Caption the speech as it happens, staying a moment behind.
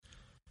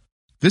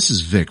This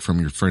is Vic from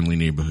your friendly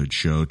neighborhood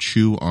show,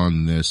 Chew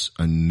on This,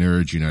 a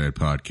Nerds United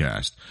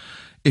podcast.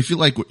 If you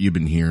like what you've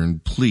been hearing,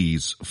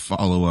 please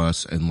follow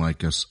us and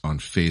like us on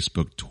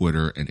Facebook,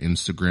 Twitter, and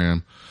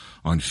Instagram.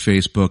 On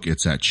Facebook,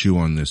 it's at Chew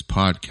on This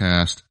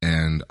podcast,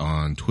 and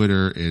on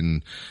Twitter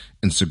and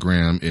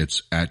Instagram,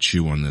 it's at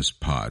Chew on This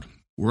pod.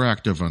 We're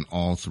active on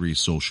all three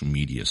social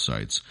media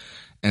sites,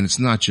 and it's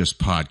not just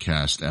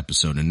podcast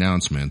episode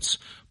announcements,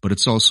 but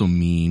it's also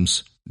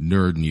memes,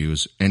 nerd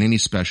news, and any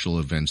special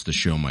events the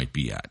show might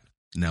be at.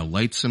 Now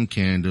light some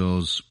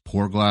candles,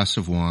 pour a glass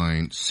of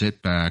wine,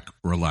 sit back,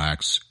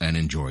 relax, and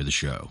enjoy the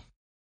show.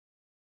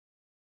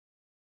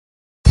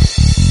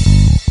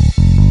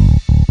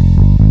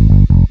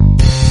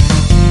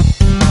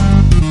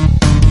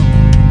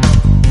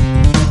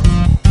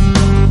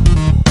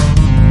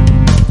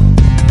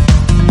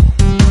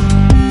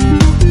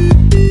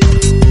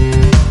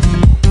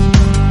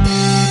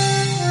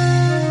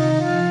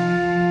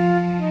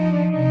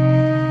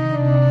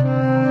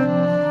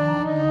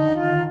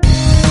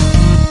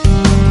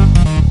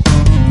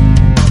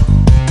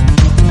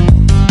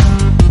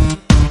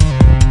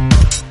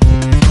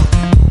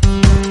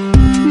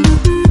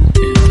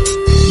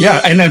 Yeah,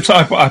 and I'm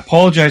sorry, I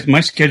apologize. My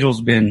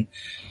schedule's been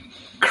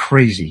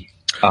crazy.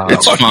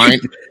 It's fine.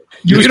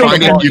 You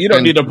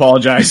don't need to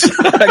apologize.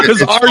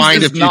 It's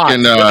fine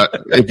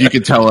if you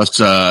could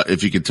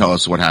tell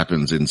us what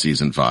happens in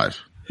season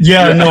 5.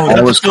 Yeah, no,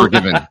 all is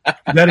forgiven.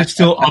 That is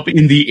still up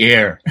in the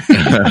air.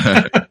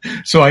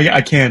 So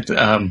I can't.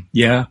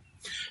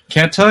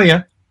 Can't tell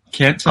you.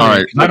 Can't tell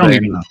you. I don't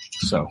even know.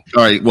 So all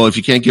right. Well, if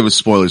you can't give us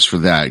spoilers for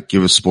that,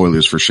 give us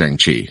spoilers for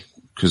Shang-Chi.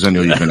 Because I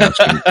know you've been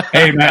asking.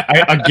 Hey,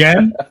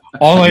 man,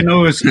 all I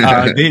know is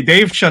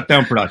they've shut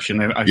down production.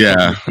 I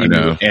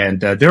know.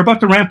 And they're about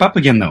to ramp up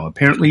again, though.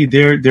 Apparently,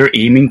 they're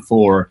aiming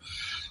for,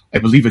 I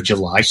believe, a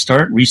July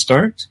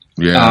restart.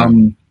 Yeah.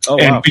 And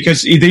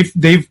because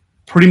they've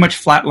pretty much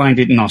flatlined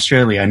it in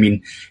Australia. I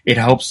mean, it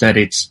helps that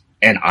it's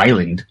an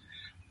island.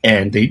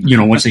 And they,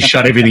 once they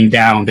shut everything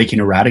down, they can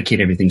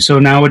eradicate everything. So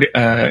now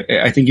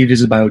I think it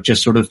is about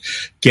just sort of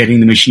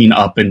getting the machine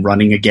up and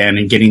running again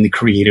and getting the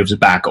creatives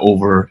back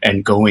over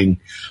and going.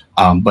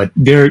 But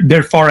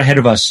they're far ahead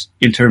of us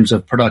in terms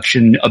of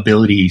production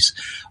abilities.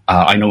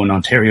 I know in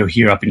Ontario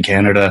here up in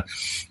Canada,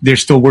 they're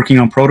still working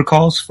on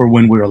protocols for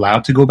when we're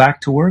allowed to go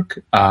back to work.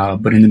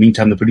 But in the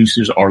meantime, the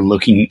producers are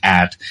looking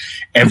at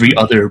every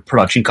other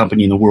production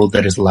company in the world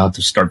that is allowed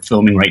to start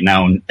filming right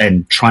now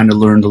and trying to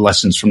learn the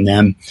lessons from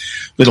them,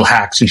 little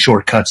hacks and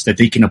shortcuts that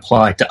they can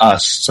apply to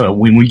us. So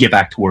when we get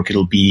back to work,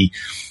 it'll be,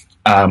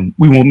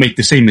 we won't make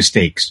the same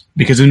mistakes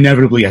because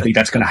inevitably I think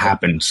that's going to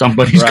happen.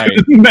 Somebody's going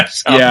to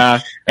mess up. Yeah.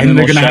 And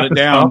they're going to have to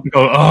stop and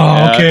go,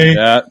 okay.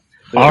 Yeah.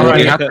 All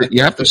right.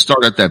 You have to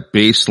start at that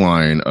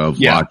baseline of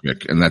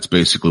logic, and that's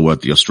basically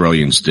what the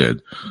Australians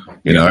did.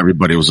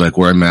 Everybody was like,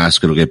 wear a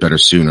mask, it'll get better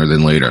sooner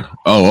than later.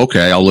 Oh,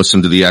 okay, I'll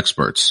listen to the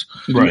experts.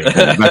 Right.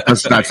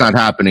 That's not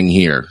happening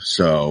here,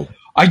 so...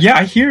 I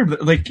hear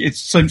it's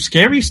some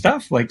scary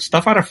stuff, like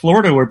stuff out of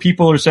Florida where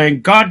people are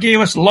saying, God gave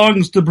us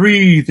lungs to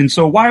breathe, and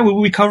so why would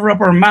we cover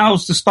up our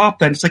mouths to stop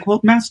that? It's like, well,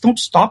 masks don't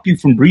stop you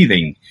from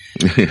breathing.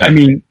 I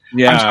mean...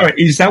 Yeah. I'm sorry,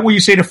 is that what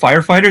you say to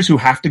firefighters who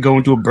have to go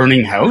into a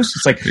burning house?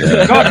 It's like,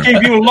 God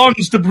gave you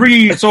lungs to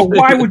breathe, so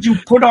why would you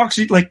put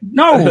oxygen? Like,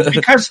 no,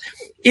 because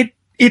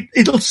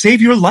it'll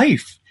save your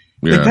life.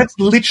 Yeah. Like, that's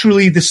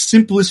literally the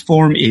simplest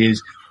form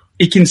is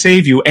it can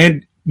save you.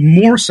 And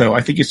more so, I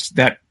think it's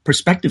that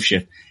perspective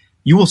shift.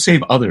 You will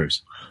save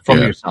others from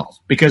yourself.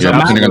 Because a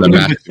mask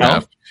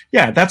itself,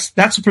 that's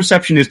the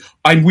perception is,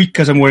 I'm weak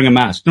because I'm wearing a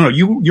mask. No,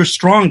 you're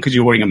strong because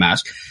you're wearing a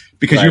mask.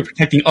 Because you're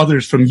protecting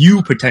others from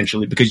you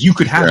potentially, because you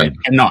could have it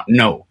and not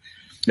know.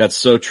 That's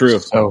so true.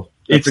 So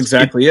that's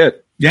exactly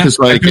it. Yeah,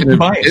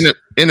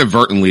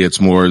 inadvertently, it's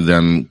more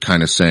them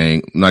kind of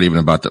saying, not even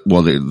about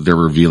they're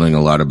revealing a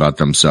lot about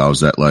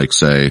themselves that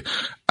say,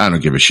 I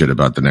don't give a shit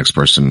about the next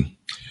person.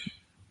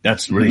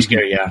 That's really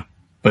scary, yeah.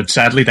 But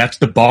sadly, that's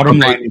the bottom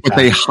line. But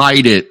they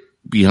hide it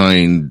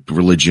behind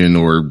religion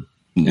or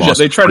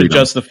they try to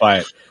justify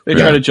it. They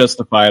try to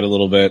justify it a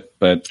little bit,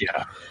 but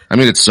yeah. I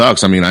mean, it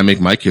sucks. I mean, I make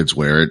my kids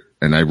wear it,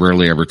 and I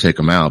rarely ever take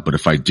them out. But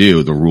if I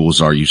do, the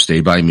rules are you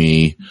stay by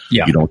me.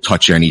 Yeah. You don't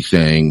touch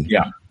anything.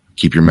 Yeah.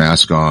 Keep your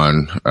mask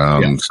on,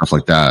 stuff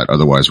like that.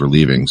 Otherwise, we're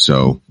leaving.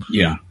 So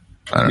yeah.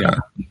 I don't know.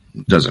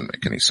 It doesn't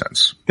make any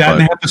sense. They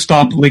have to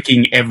stop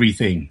licking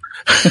everything.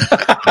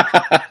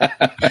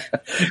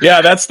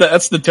 Yeah, that's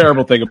the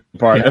terrible thing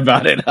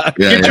about it. I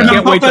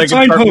can't wait till I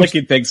can start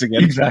licking things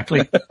again.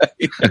 Exactly.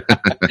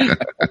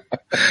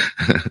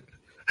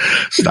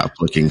 Stop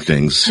licking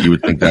things. You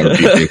would think that would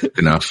be big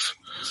enough.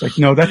 It's like,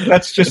 no,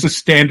 that's just a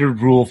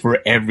standard rule for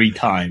every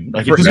time.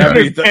 Like, for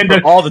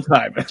all the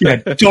time. Yeah,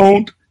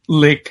 don't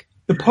lick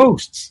the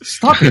posts.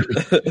 Stop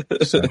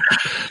it. So,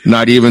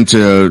 not even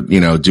to,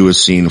 do a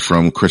scene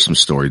from Christmas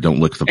Story. Don't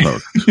lick the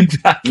post.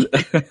 Exactly.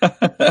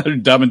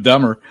 Dumb and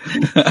Dumber.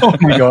 Oh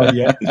my God,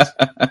 yes.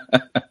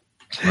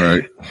 All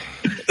right.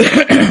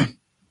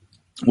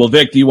 Well,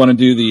 Vic, do you want to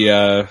do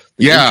the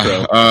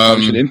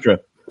intro?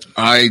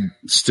 I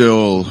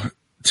still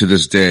to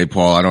this day,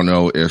 Paul, I don't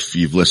know if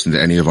you've listened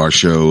to any of our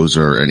shows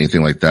or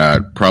anything like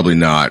that. Probably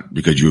not,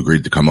 because you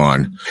agreed to come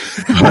on.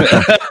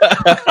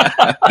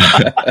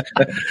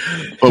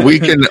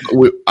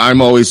 But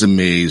I'm always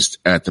amazed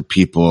at the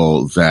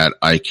people that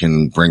I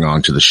can bring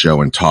onto the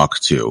show and talk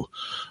to.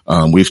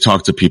 We've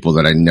talked to people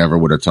that I never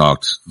would have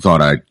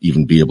thought I'd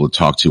even be able to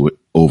talk to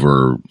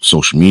over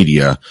social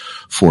media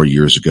 4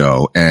 years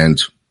ago.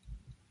 And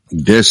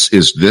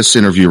this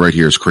interview right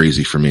here is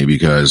crazy for me,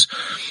 because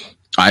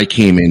I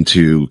came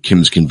into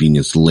Kim's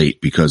Convenience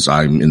late because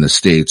I'm in the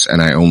States,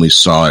 and I only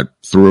saw it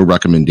through a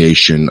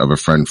recommendation of a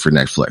friend for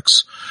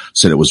Netflix.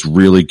 Said it was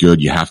really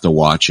good. You have to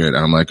watch it. And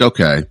I'm like,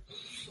 okay.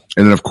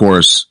 And then of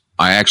course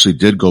I actually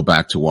did go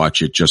back to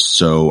watch it just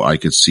so I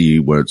could see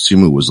what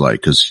Simu was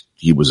like, because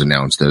he was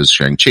announced as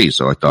Shang-Chi.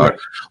 So I thought,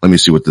 let me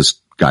see what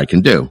this guy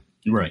can do.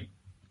 Right.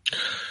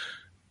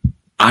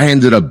 I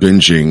ended up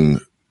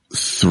binging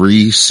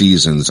 3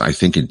 seasons, I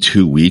think, in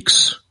 2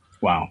 weeks.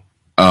 Wow.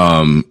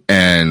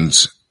 And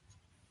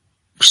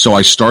so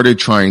I started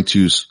trying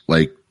to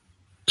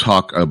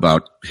talk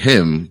about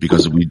him,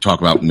 because we talk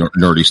about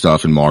nerdy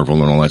stuff and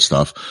Marvel and all that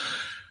stuff.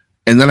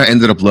 And then I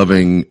ended up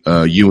loving,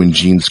 you and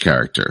Jean's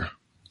character.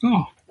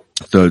 Oh.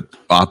 The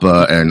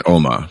Appa and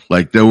Oma.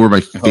 Like, they were my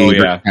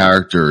favorite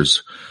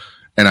characters.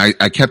 And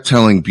I kept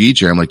telling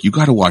BJ, I'm like, you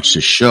got to watch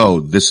this show.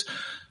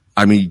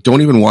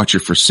 Don't even watch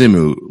it for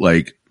Simu.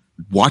 Like,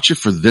 watch it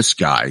for this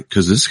guy.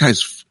 Cause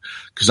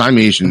I'm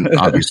Asian,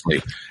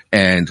 obviously.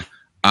 And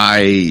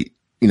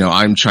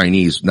I'm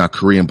Chinese, not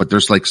Korean, but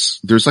there's like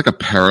a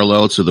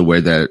parallel to the way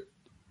that,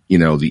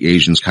 the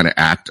Asians kind of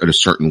act at a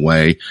certain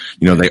way.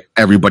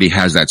 Everybody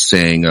has that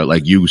saying,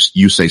 like you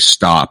say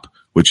stop,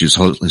 which is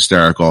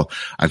hysterical.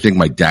 I think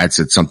my dad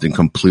said something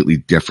completely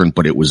different,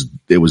 but it was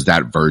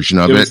that version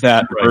of it. It was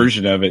that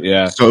version of it,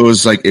 yeah. So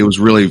it was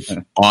really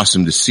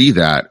awesome to see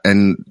that.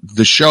 And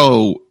the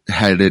show,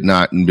 had it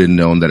not been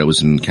known that it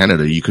was in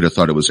Canada, you could have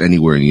thought it was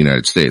anywhere in the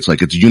United States.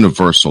 Like, it's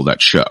universal,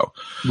 that show.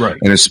 Right.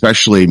 And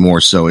especially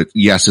more so,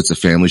 yes, it's a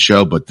family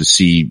show, but to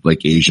see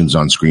like Asians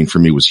on screen for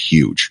me was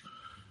huge.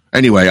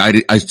 Anyway, I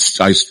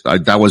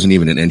that wasn't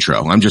even an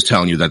intro. I'm just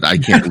telling you that I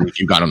can't believe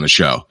you got on the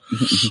show.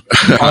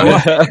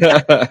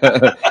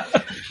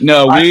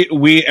 No,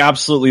 we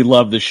absolutely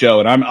love the show,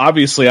 and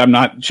I'm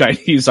not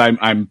Chinese.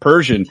 I'm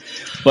Persian,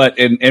 but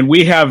and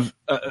we have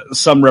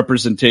some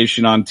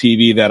representation on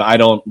TV that I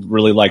don't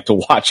really like to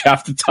watch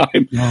half the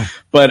time. No.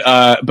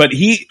 But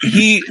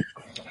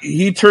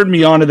he turned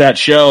me on to that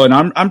show, and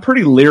I'm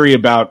pretty leery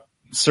about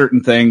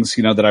certain things,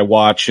 that I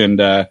watch,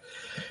 and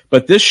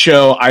but this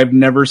show, I've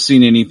never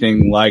seen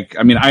anything like.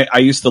 I mean, I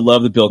used to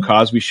love the Bill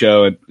Cosby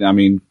Show.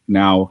 And,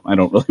 now I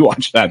don't really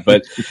watch that,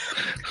 but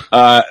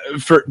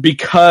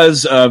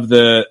because of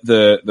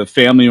the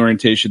family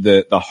orientation,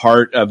 the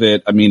heart of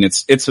it. I mean,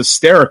 it's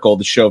hysterical,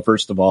 the show,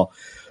 first of all,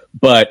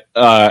 but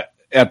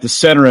at the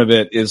center of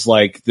it is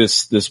like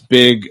this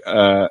big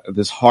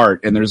this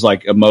heart, and there's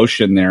like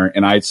emotion there,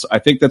 and I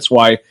think that's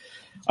why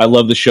I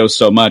love the show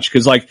so much,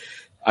 because like.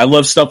 I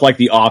love stuff like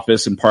The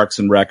Office and Parks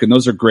and Rec, and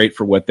those are great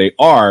for what they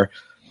are.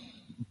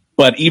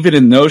 But even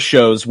in those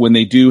shows, when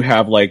they do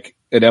have like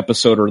an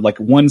episode or like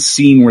one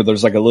scene where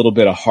there's like a little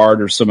bit of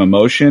heart or some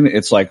emotion,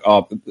 it's like,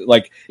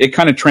 like it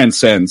kind of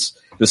transcends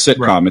the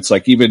sitcom. Right. It's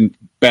like even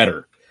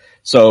better.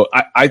 So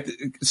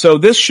so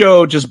this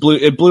show just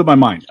blew my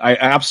mind. I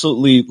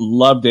absolutely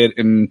loved it.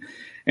 And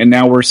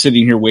now we're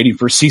sitting here waiting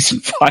for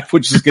season 5,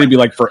 which is going to be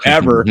like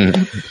forever.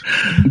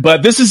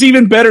 But this is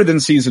even better than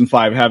season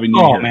 5 having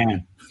you here.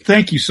 Man.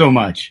 Thank you so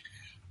much.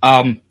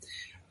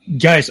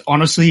 Guys,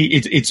 honestly,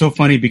 it's so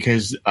funny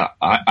because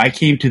I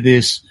came to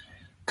this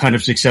kind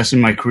of success in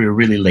my career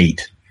really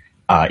late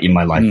in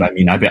my life. I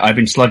mean, I've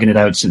been slugging it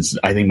out since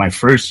I think my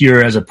first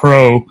year as a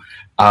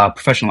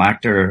professional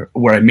actor,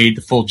 where I made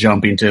the full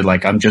jump into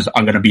like, I'm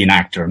going to be an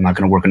actor. I'm not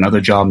going to work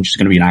another job. I'm just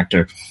going to be an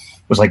actor.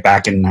 It was like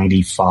back in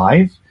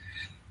 95.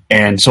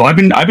 And so I've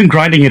been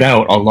grinding it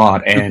out a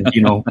lot. And,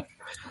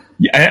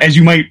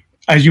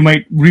 as you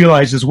might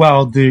realize as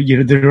well, there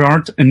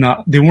weren't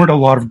a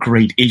lot of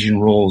great Asian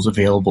roles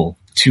available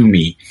to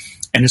me.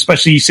 And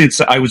especially since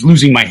I was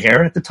losing my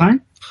hair at the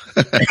time.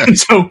 And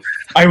so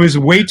I was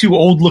way too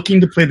old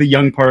looking to play the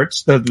young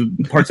parts, the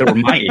parts that were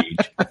my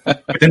age.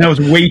 But then I was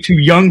way too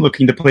young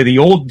looking to play the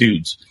old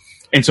dudes.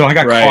 And so I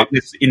got caught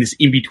in this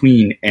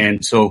in-between.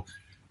 And so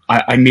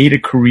I made a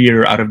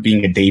career out of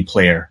being a day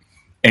player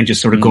and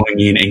just sort of going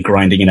in and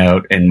grinding it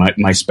out. And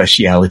my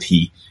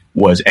speciality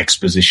was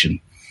exposition.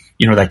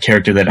 That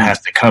character that has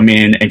to come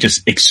in and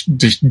just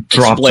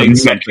drop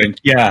something.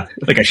 Yeah,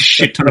 like a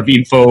shit ton of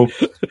info,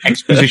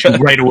 exposition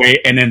right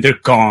away, and then they're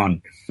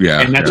gone. Yeah,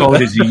 and that's all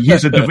it is.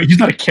 He's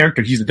not a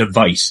character; he's a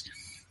device.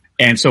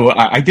 And so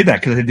I did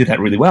that because I did that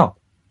really well.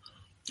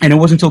 And it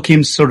wasn't until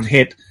Kim's sort of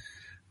hit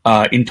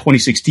in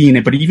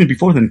 2016, but even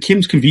before then,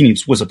 Kim's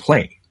Convenience was a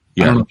play.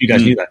 Yeah. I don't know if you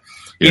guys knew that.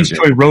 Ins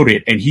Choi wrote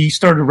it, and he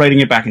started writing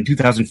it back in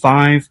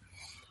 2005.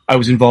 I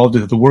was involved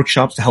with the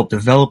workshops to help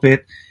develop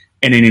it.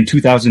 And then in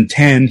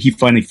 2010, he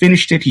finally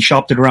finished it. He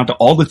shopped it around to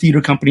all the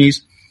theater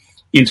companies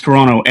in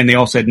Toronto, and they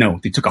all said no.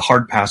 They took a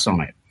hard pass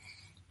on it.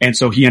 And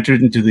so he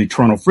entered into the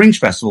Toronto Fringe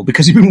Festival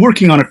because he'd been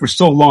working on it for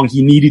so long.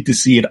 He needed to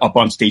see it up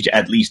on stage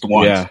at least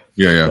once.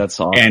 Yeah. That's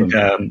awesome.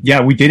 And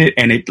we did it,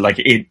 and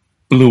it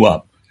blew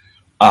up.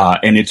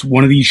 And it's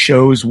one of these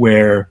shows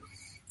where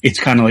it's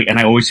kind of like, and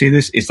I always say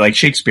this, it's like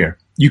Shakespeare.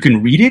 You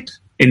can read it,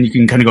 and you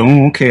can kind of go,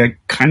 oh, okay, I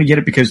kind of get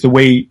it, because the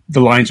way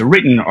the lines are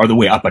written are the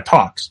way Appa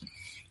talks.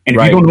 And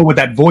if you don't know what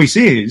that voice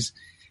is,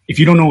 if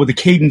you don't know what the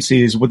cadence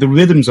is, what the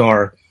rhythms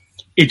are,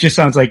 it just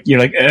sounds like you're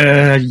like,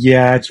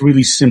 yeah, it's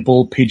really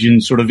simple pidgin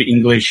sort of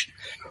English.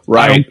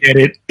 Right. I don't get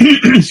it.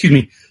 Excuse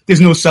me. There's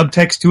no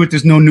subtext to it.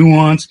 There's no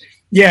nuance.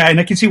 Yeah. And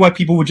I can see why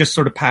people would just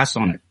sort of pass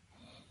on it,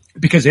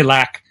 because they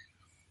lack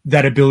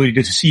that ability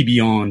to see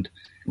beyond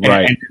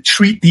and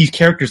treat these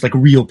characters like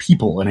real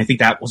people. And I think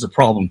that was a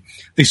problem.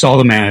 They saw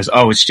them as,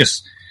 it's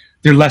just,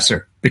 they're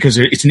lesser because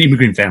it's an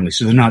immigrant family.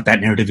 So that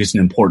narrative isn't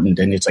important.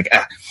 And it's like,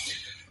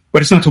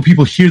 but it's not until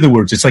people hear the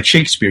words. It's like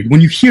Shakespeare. When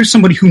you hear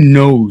somebody who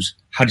knows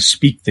how to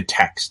speak the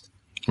text,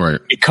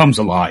 it comes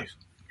alive,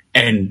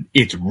 and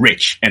it's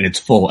rich and it's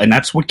full. And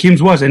that's what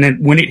Kim's was. And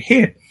then when it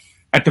hit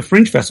at the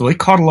Fringe Festival, it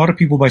caught a lot of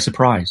people by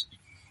surprise.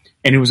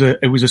 And it was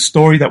a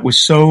story that was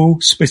so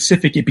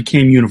specific, it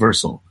became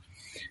universal.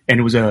 And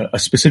it was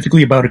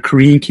specifically about a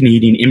Korean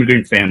Canadian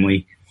immigrant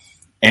family.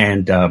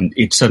 And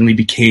it suddenly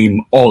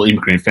became all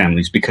immigrant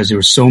families, because there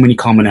were so many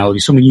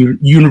commonalities, so many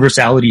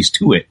universalities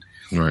to it.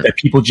 That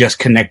people just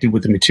connected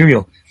with the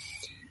material.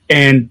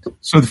 And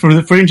so for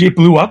the Fringe, it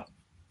blew up.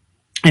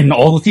 And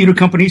all the theater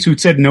companies who'd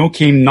said no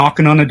came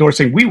knocking on the door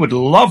saying, we would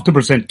love to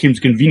present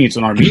Kim's Convenience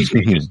on our main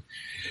stages.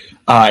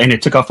 And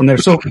it took off from there.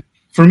 So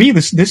for me,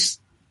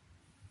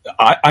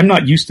 I'm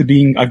not used to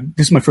being,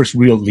 this is my first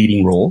real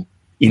leading role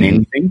in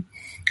anything.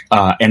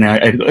 And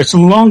it's a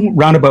long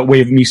roundabout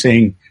way of me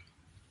saying,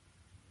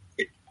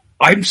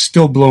 I'm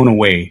still blown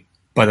away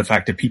by the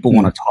fact that people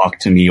want to talk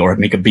to me or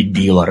make a big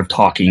deal out of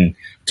talking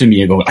to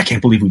me and go, I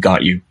can't believe we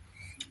got you.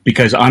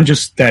 Because I'm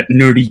just that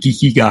nerdy,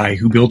 geeky guy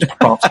who builds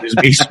props in his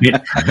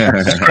basement,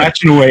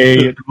 scratching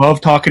away, love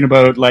talking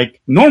about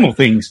like normal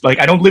things. Like,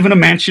 I don't live in a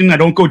mansion. I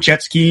don't go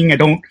jet skiing.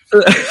 I'm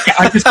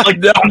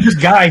this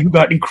guy who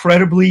got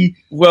incredibly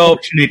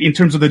fortunate in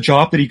terms of the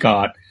job that he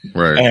got.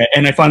 Right.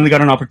 And I finally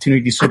got an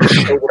opportunity to sort of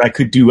show what I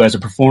could do as a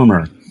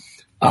performer.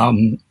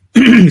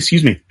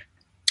 Excuse me.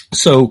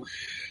 So,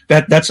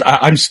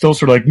 I'm still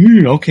sort of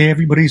like, okay,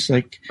 everybody's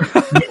like,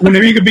 when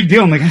they make a big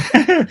deal, I'm like,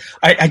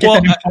 I get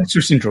that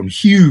imposter syndrome,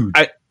 huge.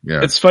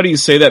 It's funny you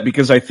say that,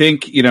 because I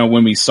think,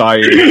 when we saw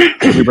you,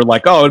 we were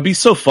like, it'd be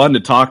so fun to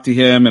talk to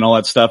him and all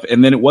that stuff.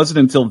 And then it wasn't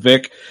until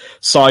Vic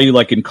saw you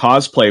like in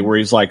cosplay where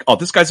he's like,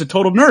 this guy's a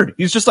total nerd.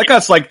 He's just like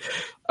us. Like,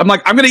 I'm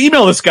like, I'm going to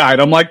email this guy.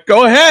 And I'm like,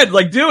 go ahead,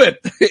 like, do it.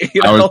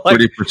 I was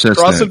pretty persistent.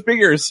 Cross some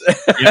fingers.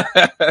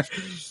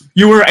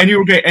 You were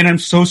great. And I'm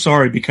so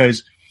sorry,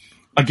 because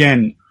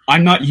again,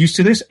 I'm not used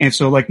to this. And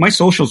so like my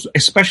socials,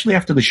 especially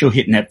after the show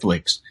hit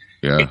Netflix,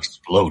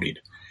 exploded.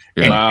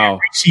 Yeah. And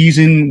every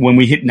season when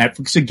we hit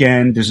Netflix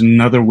again, there's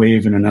another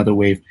wave and another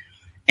wave.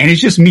 And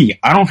it's just me.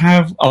 I don't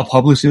have a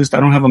publicist.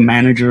 I don't have a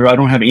manager. I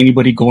don't have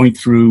anybody going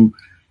through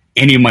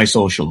any of my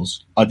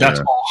socials.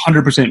 That's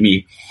 100%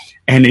 me.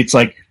 And it's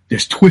like,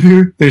 there's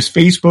Twitter, there's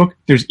Facebook,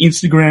 there's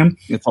Instagram.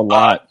 It's a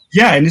lot.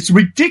 And it's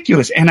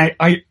ridiculous. And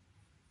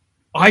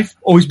I've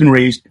always been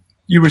raised,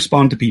 you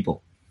respond to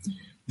people.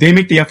 They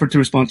make the effort to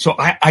respond. So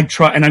I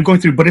try, and I'm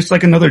going through, but it's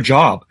like another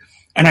job.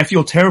 And I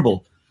feel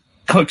terrible.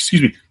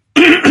 Excuse me.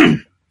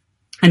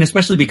 And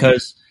especially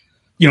because,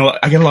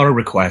 I get a lot of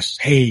requests.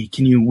 Hey,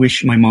 can you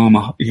wish my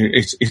mom,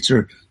 it's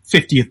her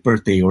 50th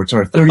birthday, or it's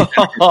our 30th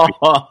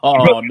birthday.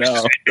 Oh,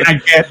 no. And I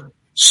get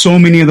so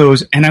many of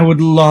those, and I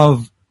would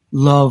love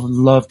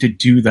to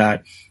do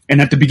that. And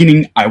at the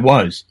beginning I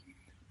was,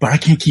 but I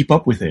can't keep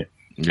up with it.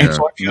 Yeah, and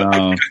so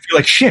I feel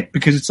like shit,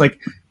 because it's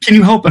like, can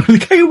you help? I'm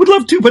like, I would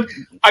love to, but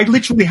I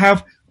literally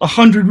have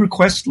 100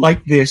 requests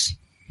like this,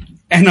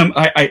 and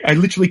I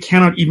literally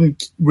cannot even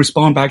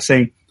respond back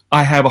saying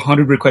I have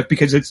 100 requests,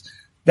 because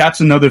that's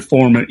another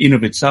form in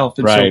of itself.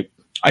 And so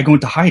I go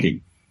into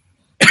hiding.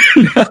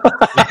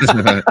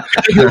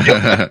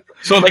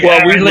 So like,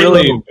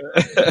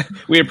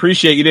 we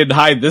appreciate you didn't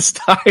hide this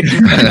time.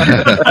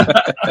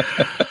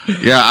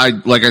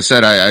 Like I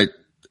said,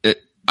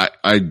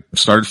 I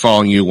started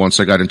following you once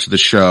I got into the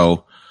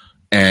show,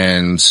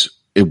 and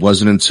it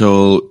wasn't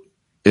until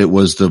it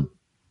was the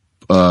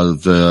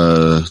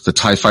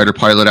TIE Fighter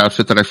pilot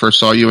outfit that I first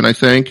saw you in, I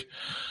think.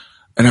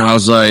 And I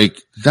was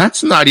like,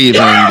 that's not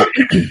even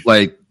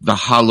like the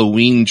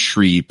Halloween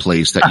tree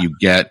place that you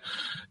get.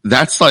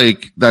 That's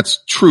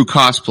true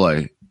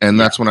cosplay. And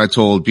that's when I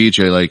told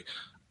BJ, like,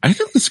 I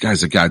think this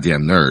guy's a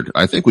goddamn nerd.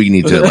 I think we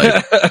need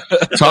to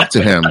talk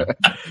to him.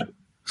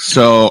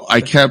 So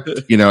I kept,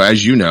 as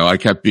I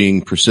kept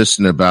being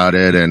persistent about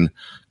it and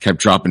kept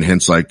dropping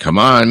hints like, come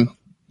on,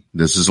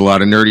 this is a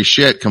lot of nerdy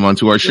shit. Come on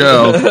to our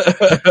show.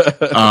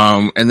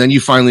 And then you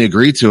finally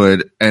agreed to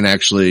it and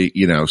actually,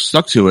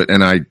 stuck to it.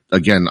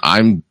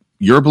 And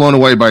you're blown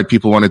away by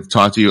people wanting to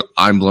talk to you.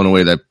 I'm blown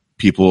away that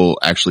people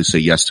actually say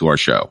yes to our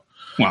show.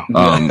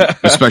 Wow.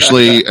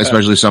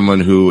 Especially someone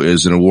who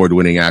is an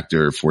award-winning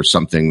actor for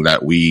something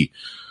that we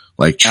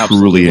like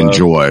truly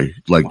enjoy,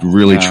 like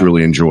really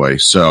truly enjoy.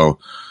 So,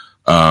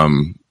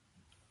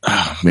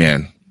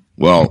 man.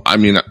 Well, I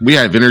mean, we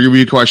have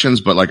interview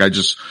questions, but like, I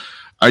just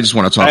want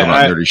to talk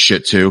about nerdy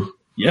shit too.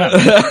 Yeah,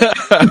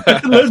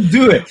 let's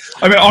do it.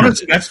 I mean,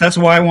 honestly, that's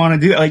why I want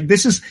to do it. Like,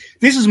 this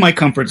is my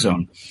comfort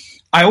zone.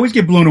 I always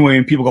get blown away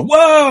when people go,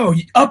 "Whoa,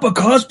 Appa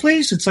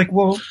cosplays!" It's like,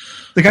 well,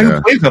 the guy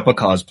who plays Appa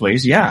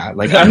cosplays, yeah.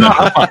 Like, I'm not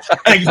Appa.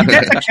 Like,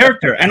 that's a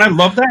character, and I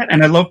love that,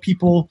 and I love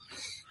people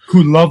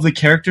who love the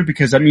character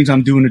because that means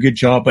I'm doing a good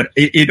job. But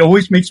it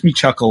always makes me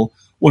chuckle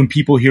when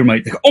people hear they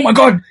go, "Oh my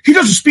God, he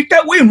doesn't speak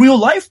that way in real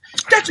life?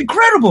 That's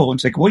incredible!"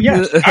 It's like, well,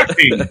 yeah, it's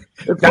acting.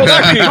 That's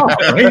acting,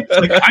 right?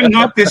 Like, I'm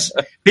not this.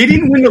 They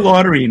didn't win the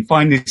lottery and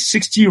find this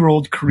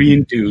 60-year-old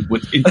Korean dude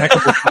with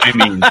impeccable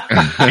timing and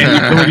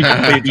the ability to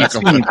play these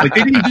scenes. Like,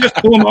 they didn't just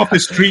pull him off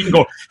the street and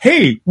go,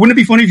 "Hey, wouldn't it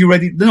be funny if you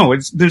read these?" No,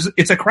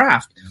 it's a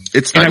craft.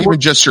 It's not even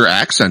just your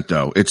accent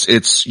though.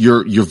 It's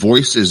your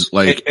voice is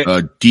like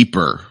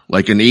deeper,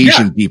 like an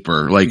Asian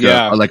deeper, like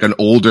an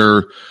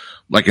older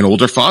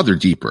father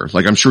deeper.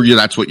 Like, I'm sure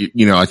that's what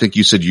I think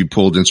you said you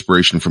pulled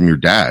inspiration from your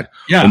dad.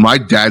 Yeah. Well, my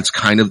dad's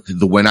kind of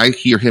when I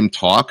hear him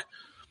talk,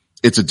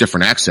 it's a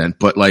different accent,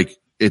 but like,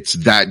 it's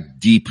that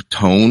deep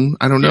tone.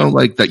 I don't know,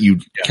 like that you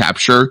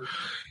capture,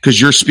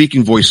 because your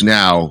speaking voice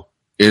now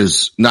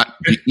is not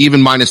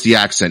even minus the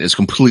accent is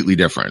completely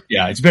different.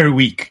 Yeah. It's very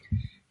weak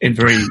and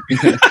very,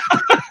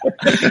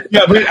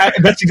 yeah, but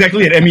that's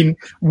exactly it. I mean,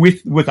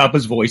 with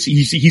Appa's voice,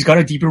 he's got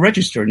a deeper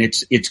register and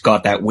it's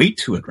got that weight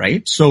to it.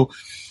 Right. So,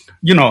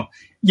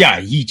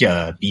 he's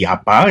the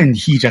Appa and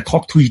he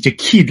talk to his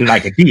kid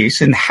like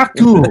this and have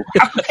to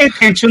pay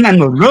attention and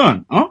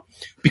learn,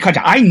 because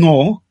I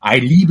know I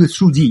live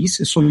through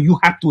this, so you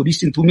have to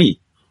listen to me.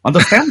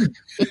 Understand?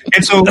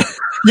 And so,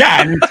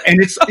 yeah, and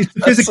it's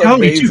the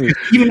physicality too.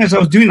 'Cause even as I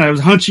was doing it, I was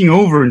hunching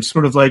over and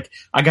sort of like,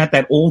 I got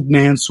that old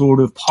man sort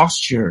of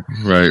posture.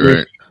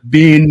 Right.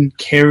 Been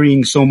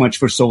carrying so much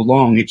for so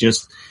long.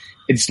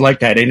 It's like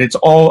that. And it's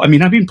all, I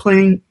mean, I've been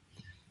playing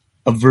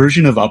a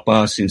version of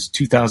Appa since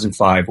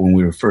 2005 when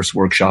we were first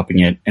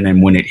workshopping it. And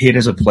then when it hit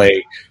as a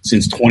play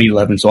since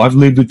 2011. So I've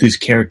lived with this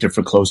character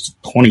for close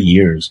to 20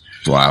 years.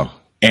 Wow.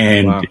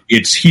 And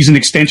he's an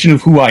extension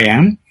of who I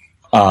am.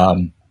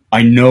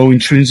 I know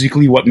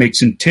intrinsically what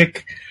makes him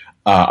tick.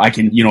 I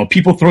can,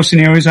 people throw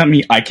scenarios at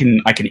me. I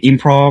can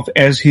improv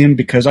as him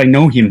because I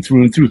know him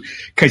through and through.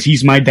 Because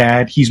he's my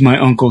dad, he's my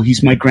uncle,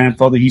 he's my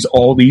grandfather, he's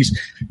all these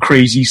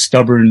crazy,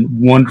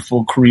 stubborn,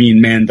 wonderful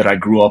Korean men that I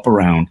grew up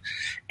around.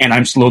 And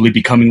I'm slowly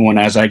becoming one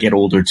as I get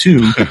older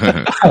too.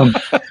 And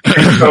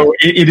so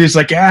it is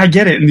like, I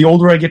get it. And the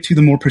older I get to,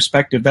 the more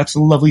perspective. That's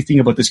the lovely thing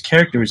about this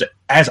character is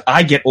as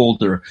I get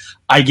older,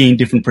 I gain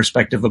different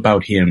perspective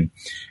about him.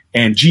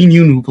 And Jean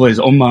Yoon, who plays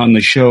Oma on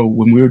the show,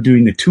 when we were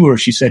doing the tour,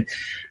 she said,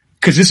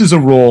 because this is a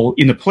role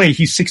in the play,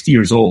 he's 60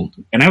 years old.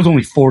 And I was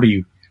only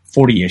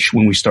 40-ish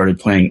when we started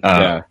playing.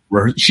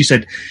 She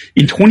said,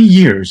 in 20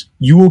 years,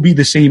 you will be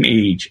the same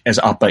age as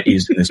Appa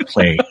is in this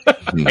play.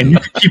 And you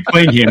can keep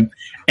playing him.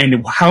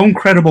 And how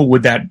incredible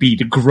would that be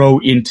to grow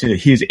into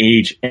his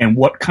age? And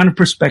what kind of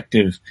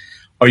perspective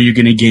are you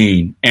going to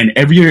gain? And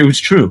every year it was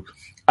true.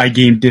 I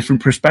gained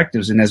different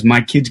perspectives. And as my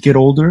kids get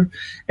older,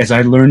 as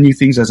I learn new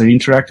things, as I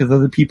interact with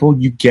other people,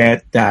 you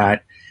get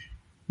that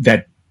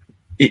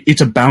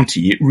it's a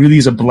bounty. It really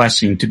is a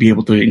blessing to be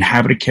able to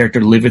inhabit a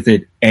character, live with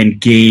it,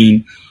 and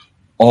gain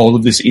all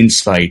of this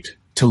insight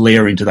to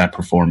layer into that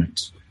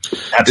performance.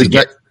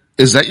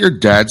 Is that your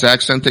dad's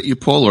accent that you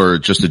pull, or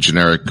just a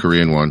generic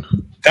Korean one?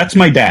 That's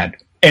my dad.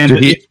 And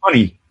it's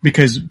funny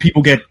because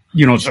people get,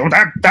 so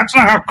that's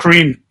not how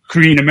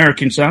Korean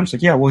American sounds.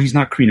 Like, yeah, well, he's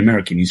not Korean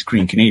American. He's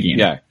Korean Canadian.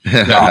 Yeah.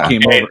 He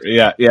came over.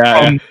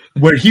 Yeah.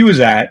 Where he was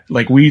at,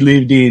 like, we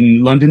lived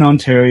in London,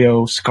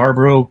 Ontario,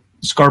 Scarborough,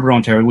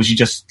 Ontario, which is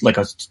just like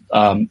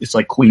it's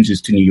like Queens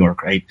is to New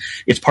York, right?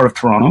 It's part of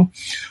Toronto.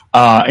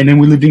 And then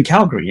we lived in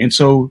Calgary. And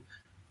so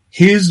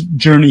his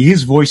journey,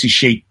 his voice is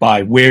shaped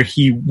by where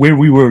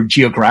we were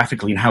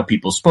geographically and how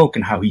people spoke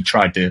and how he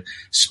tried to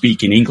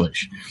speak in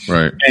English.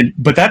 Right.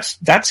 But that's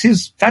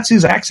his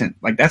accent.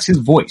 Like, that's his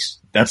voice.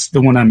 That's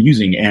the one I'm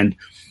using. And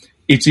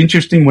it's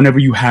interesting whenever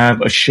you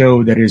have a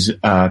show that is,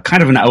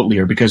 kind of an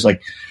outlier, because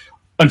like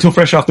Until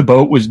Fresh Off the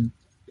Boat was,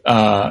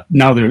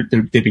 now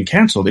they've been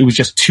canceled. It was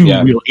just two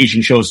real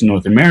Asian shows in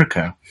North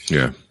America.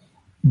 Yeah.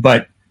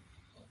 But,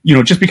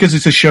 just because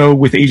it's a show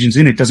with Asians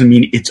in it doesn't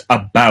mean it's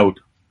about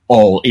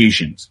all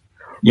Asians.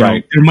 You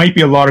know, there might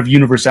be a lot of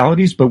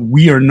universalities, but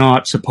we are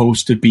not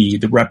supposed to be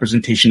the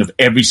representation of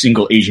every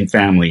single Asian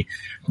family.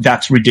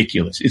 That's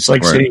ridiculous. It's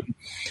like saying,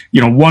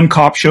 one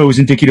cop show is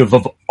indicative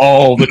of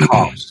all the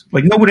cops.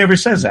 Like, nobody ever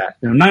says that.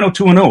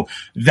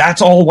 90210,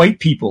 that's all white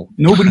people.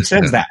 Nobody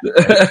says that.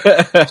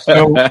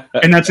 So,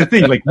 and that's the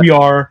thing. Like,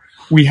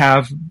 we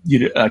have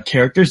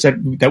characters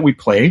that we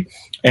play.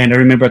 And I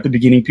remember at the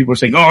beginning, people were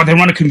saying, "Oh, they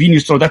run a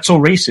convenience store. That's so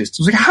racist." I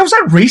was like, how's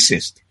that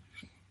racist?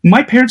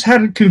 My parents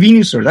had a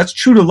convenience store. That's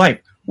true to life.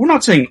 We're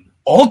not saying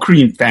all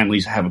Korean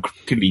families have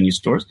convenience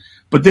stores,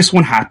 but this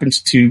one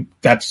happens to,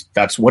 that's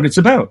what it's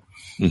about.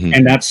 Mm-hmm.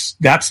 And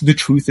that's the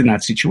truth in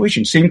that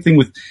situation. Same thing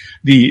with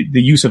the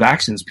use of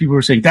accents. People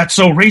are saying, that's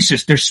so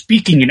racist. They're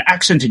speaking in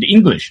accented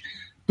English.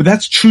 But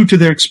that's true to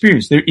their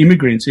experience. They're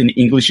immigrants and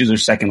English is their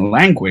second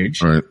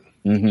language. Right.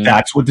 Mm-hmm.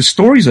 That's what the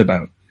story's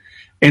about.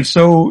 And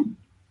so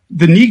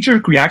the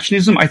knee-jerk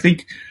reactionism, I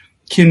think,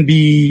 can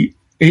be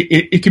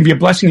it can be a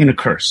blessing and a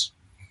curse.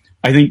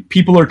 I think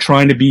people are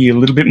trying to be a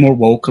little bit more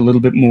woke, a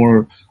little bit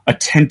more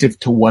attentive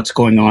to what's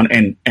going on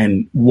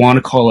and want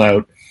to call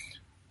out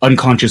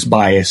unconscious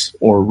bias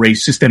or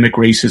systemic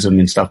racism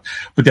and stuff.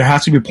 But there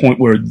has to be a point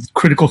where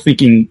critical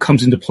thinking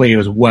comes into play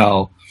as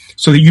well,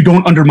 so that you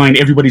don't undermine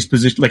everybody's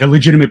position, like a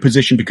legitimate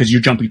position, because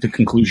you're jumping to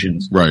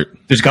conclusions. Right.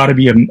 There's got to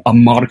be a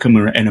modicum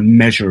and a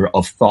measure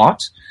of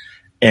thought,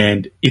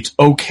 and it's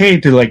okay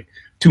to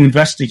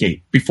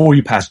investigate before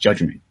you pass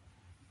judgment.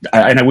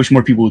 And I wish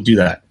more people would do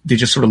that. They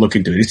just sort of look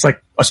into it. It's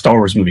like a Star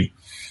Wars movie.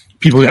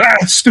 People go,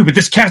 it's stupid.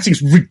 This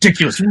casting's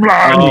ridiculous.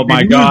 Oh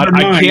my God.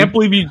 I can't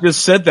believe you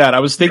just said that. I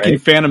was thinking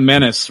right? Phantom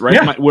Menace, right?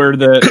 Yeah. Where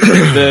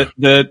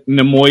the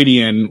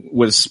Nemoidian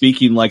was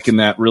speaking like in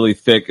that really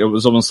thick, it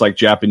was almost like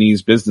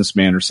Japanese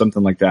businessman or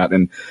something like that.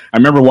 And I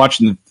remember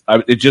watching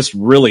it just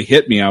really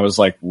hit me. I was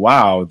like,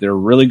 wow, they're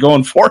really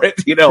going for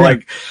it. You know,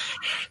 like,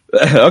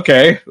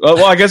 okay,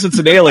 well, I guess it's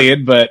an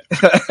alien, but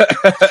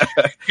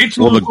it's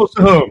a little close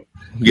to home.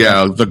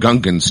 Yeah. The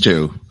Gungans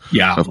too.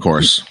 Yeah. Of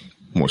course.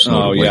 More so.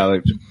 Oh yeah,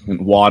 like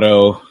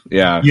Watto.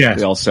 Yeah, yes.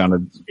 They all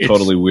sounded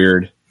totally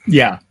weird.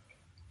 Yeah,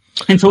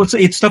 and so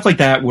it's stuff like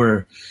that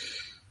where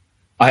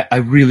I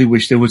really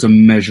wish there was a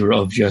measure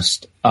of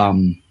just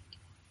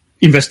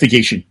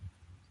investigation.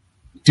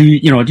 Do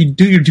your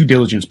due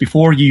diligence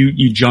before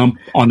you jump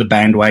on the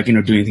bandwagon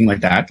or do anything like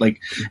that.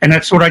 And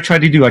that's what I try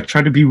to do. I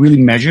try to be really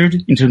measured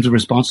in terms of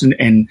response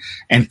and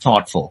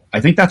thoughtful.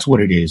 I think that's what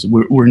it is.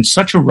 We're in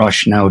such a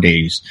rush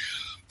nowadays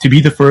to be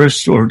the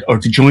first or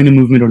to join a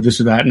movement or this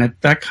or that. And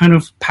that kind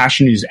of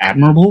passion is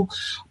admirable,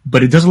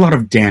 but it does a lot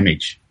of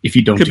damage if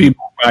you don't Could be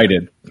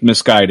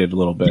misguided a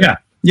little bit. Yeah.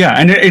 Yeah.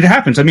 And it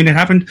happens. I mean, it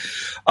happened,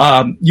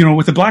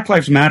 with the Black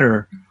Lives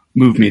Matter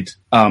movement.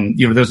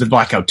 There was a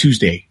Blackout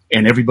Tuesday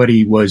and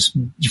everybody was,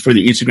 for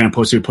the Instagram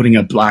post, they were putting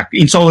up black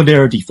in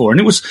solidarity for, and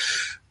it was,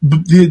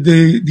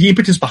 the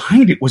impetus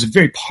behind it was a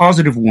very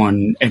positive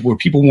one and where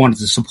people wanted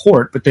to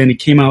support, but then it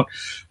came out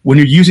when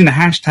you're using the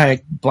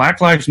hashtag Black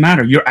Lives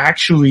Matter, you're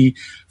actually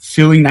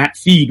filling that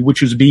feed,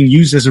 which was being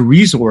used as a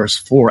resource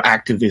for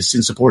activists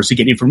and supporters to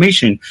get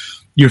information.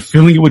 You're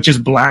filling it with just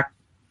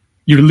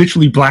you're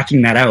literally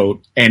blacking that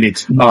out, and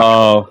it's not.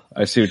 Oh,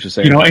 I see what you're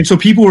saying. And so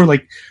people were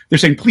like, they're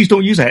saying, please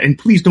don't use that, and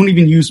please don't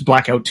even use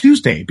Blackout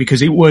Tuesday,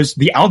 because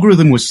the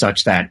algorithm was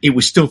such that it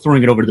was still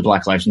throwing it over to the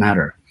Black Lives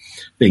Matter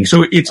thing.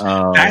 So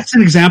that's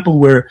an example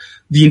where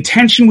the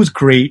intention was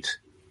great,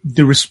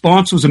 the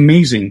response was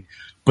amazing,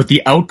 but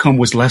the outcome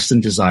was less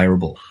than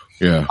desirable.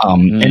 Yeah.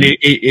 And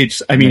it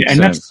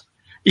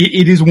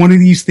is one of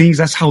these things.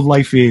 That's how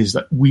life is.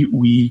 That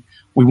we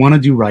want to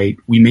do right.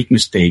 We make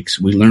mistakes.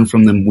 We learn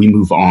from them. We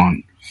move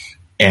on.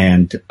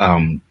 And,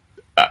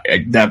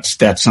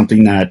 that's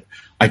something that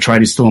I try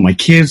to instill in my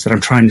kids, that I'm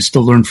trying to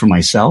still learn for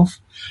myself.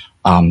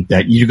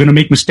 That you're going to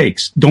make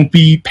mistakes. Don't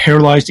be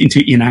paralyzed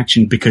into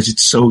inaction, because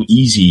it's so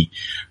easy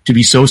to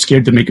be so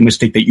scared to make a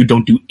mistake that you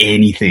don't do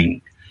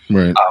anything.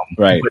 Right.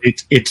 Right. But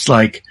it's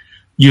like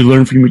you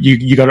learn from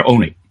you got to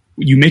own it.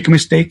 You make a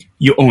mistake,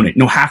 you own it.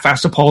 No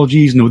half-assed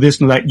apologies, no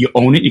this, no that. You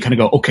own it. You kind of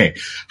go, okay,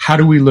 how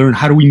do we learn?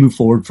 How do we move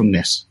forward from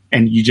this?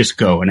 And you just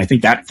go. And I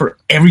think that for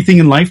everything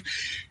in life,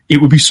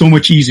 it would be so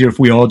much easier if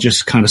we all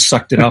just kind of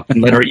sucked it up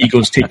and let our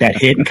egos take that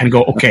hit and kind of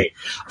go, okay,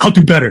 I'll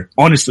do better,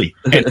 honestly,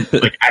 and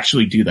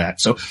actually do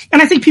that. So,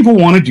 and I think people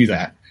want to do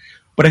that.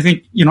 But I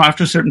think,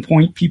 after a certain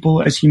point,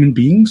 people as human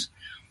beings,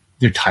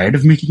 they're tired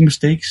of making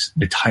mistakes.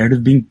 They're tired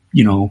of being,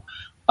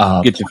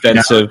 get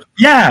defensive.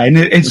 Yeah. And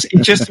it's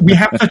just, we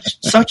have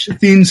such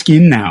thin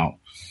skin now.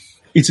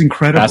 It's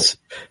incredible.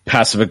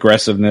 Passive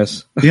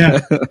aggressiveness.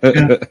 Yeah.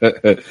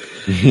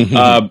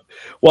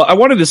 Well, I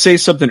wanted to say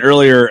something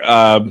earlier.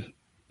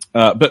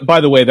 But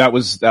by the way, that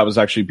was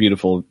actually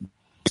beautiful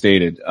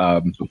stated.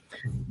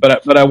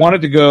 But I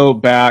wanted to go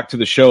back to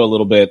the show a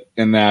little bit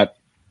in that,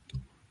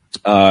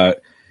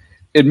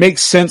 it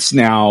makes sense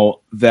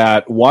now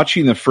that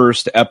watching the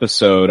first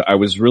episode, I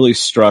was really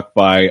struck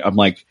by,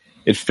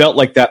 it felt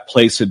like that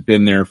place had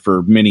been there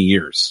for many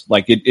years.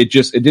 Like it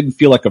didn't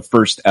feel like a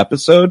first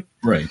episode.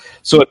 Right.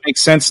 So it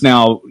makes sense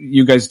now,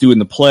 you guys doing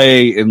the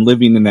play and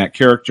living in that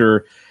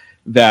character,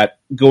 that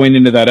going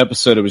into that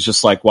episode, it was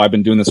just like, well, I've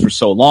been doing this for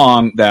so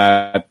long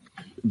that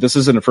this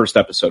isn't a first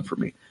episode for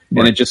me. Right.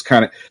 And it just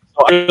kind of,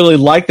 I really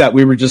like that.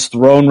 We were just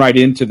thrown right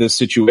into this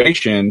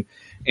situation,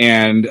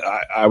 and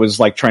I was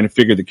like trying to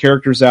figure the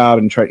characters out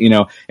and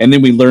and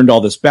then we learned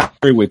all this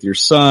backstory with your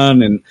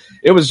son, and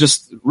it was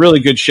just really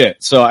good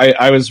shit. So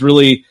I was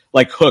really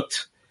like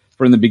hooked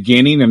from the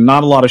beginning, and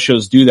not a lot of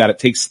shows do that. It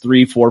takes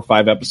 3, 4,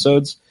 5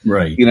 episodes.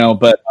 Right.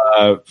 But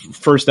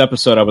first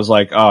episode, I was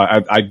like, oh,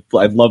 I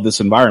love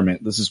this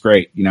environment. This is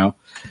great,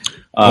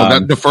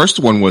 Well, the first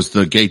one was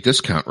the gay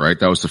discount, right?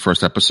 That was the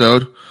first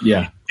episode.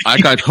 Yeah. I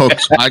got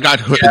hooked.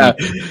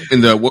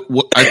 In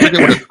the I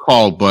forget what it's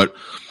called, but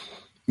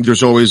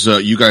there's always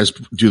you guys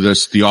do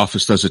this. The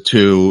Office does it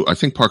too. I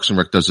think Parks and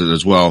Rec does it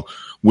as well,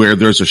 where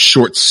there's a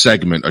short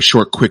segment, a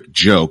short quick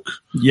joke.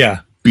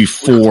 Yeah.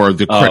 Before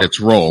the credits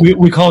roll.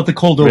 We call it the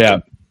cold open. Yeah.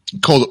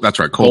 That's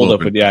right. Cold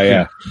open.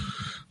 Yeah.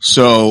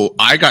 So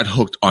I got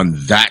hooked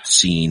on that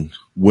scene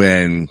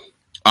when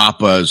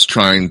Appa's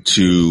trying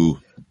to,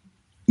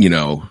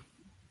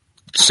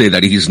 say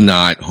that he's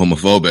not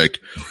homophobic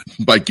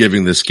by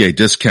giving this gay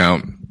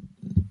discount.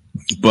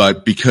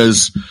 But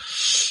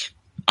because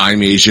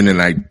I'm Asian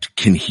and I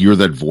can hear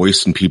that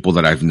voice in people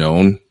that I've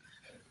known,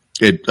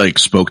 it like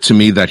spoke to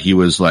me that he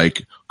was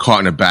like caught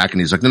in a back and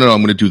he's like, no,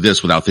 I'm going to do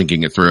this without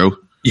thinking it through.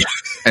 Yeah.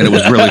 And it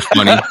was really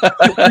funny.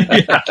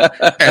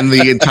 Yeah. And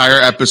the entire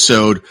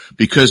episode,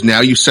 because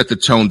now you set the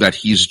tone that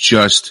he's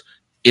just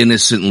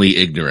innocently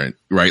ignorant,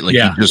 right? Like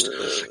he just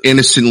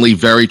innocently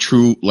very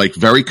true, like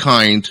very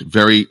kind,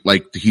 very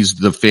like he's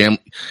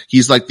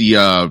he's like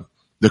the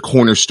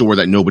corner store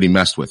that nobody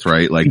messed with,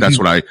 right? Like that's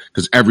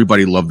because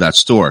everybody loved that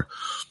store.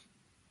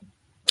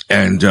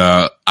 And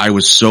I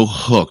was so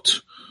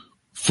hooked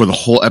for the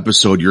whole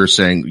episode. You're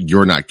saying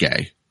you're not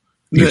gay.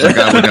 He's like,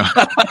 I would know.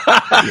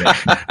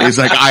 He's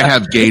like, I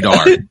have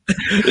gaydar.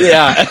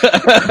 Yeah.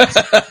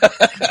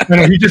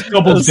 He just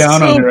doubles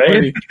down on it,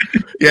 right?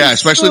 Yeah,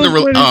 especially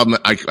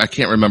I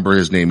can't remember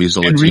his name. He's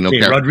a Latino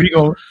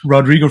character.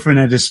 Rodrigo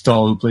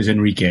Fernandez-Stahl, who plays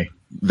Enrique.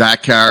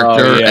 That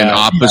character and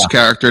Appa's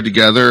character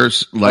together,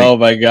 like, oh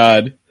my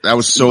god, that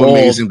was so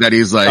amazing that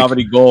he's like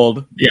comedy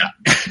gold. Yeah.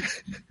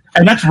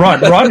 And that's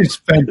Rod. Rod is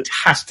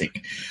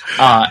fantastic.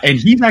 And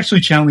he's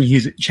actually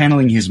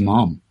channeling his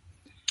mom.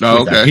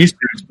 Oh, okay.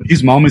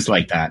 His mom is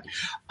like that.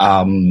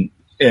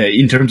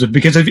 In terms of,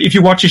 because if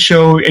you watch a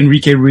show,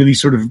 Enrique really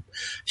sort of,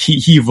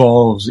 he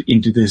evolves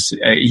into this,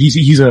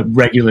 he's a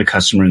regular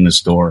customer in the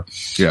store.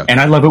 Yeah. And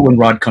I love it when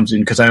Rod comes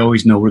in because I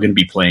always know we're going to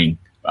be playing.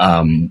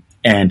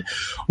 And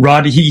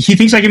Rod, he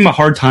thinks I give him a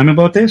hard time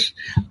about this.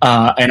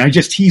 And I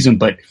just tease him,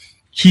 but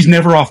he's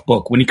never off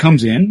book. When he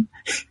comes in,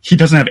 he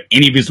doesn't have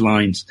any of his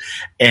lines,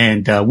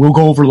 and we'll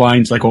go over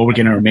lines like, oh, we're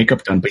getting our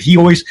makeup done. But he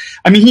always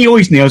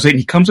nails it, and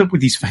he comes up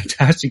with these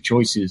fantastic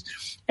choices,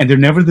 and they're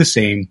never the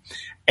same.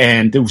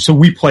 And so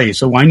we play.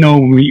 So I know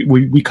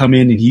we come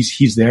in and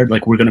he's there,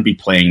 like we're going to be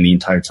playing the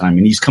entire time.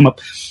 And he's come up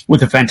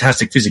with a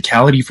fantastic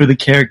physicality for the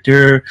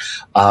character.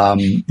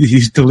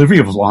 His delivery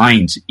of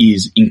lines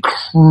is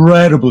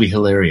incredibly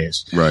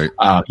hilarious. Right.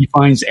 He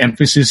finds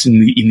emphasis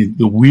in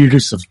the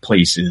weirdest of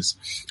places,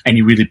 and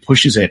he really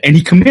pushes it. And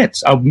he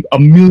commits a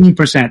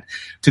 1,000,000%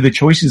 to the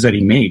choices that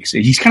he makes.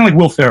 He's kind of like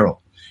Will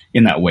Ferrell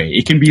in that way.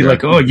 It can be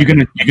like, oh, you're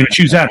gonna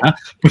choose that, huh?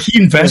 But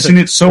he invests in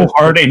it so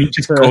hard, and he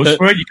just goes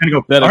for it. You kind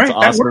of go, all right,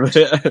 awesome.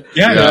 That works.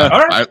 Yeah.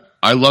 All right.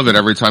 I love it.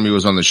 Every time he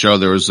was on the show,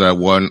 there was that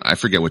one, I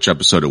forget which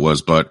episode it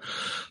was, but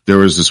there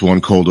was this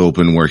one cold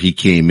open where he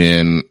came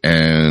in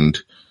and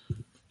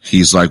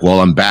he's like,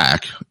 well, I'm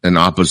back. And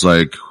Appa's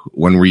like,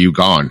 when were you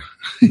gone?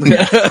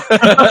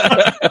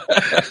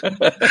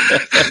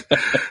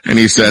 And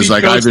he says,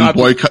 like, I've been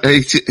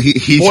boycotting.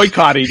 He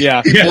boycotting,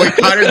 yeah. He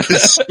boycotted the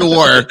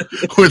store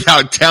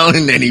without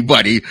telling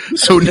anybody,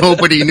 so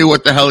nobody knew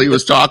what the hell he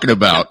was talking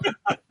about.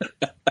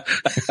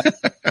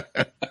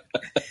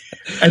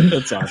 And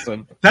that's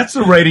awesome. That's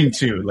the writing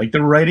too. Like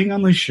the writing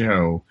on the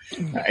show,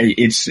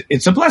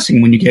 it's a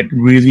blessing when you get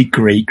really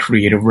great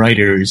creative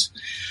writers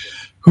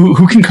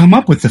who can come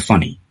up with the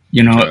funny.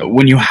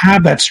 When you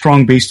have that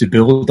strong base to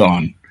build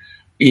on,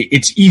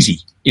 it's easy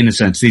in a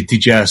sense to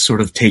just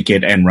sort of take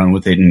it and run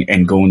with it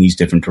and go in these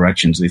different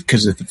directions.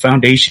 Because if the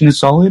foundation is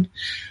solid,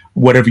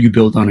 whatever you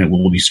build on it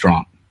will be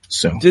strong.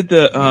 So did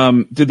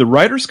the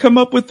writers come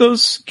up with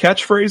those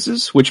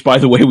catchphrases, which by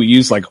the way we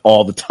use like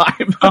all the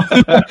time?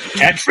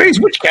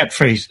 Catchphrase? Which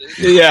catchphrase?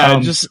 Yeah,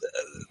 just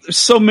there's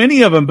so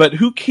many of them. But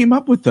who came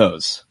up with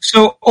those?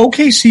 So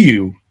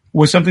OKCU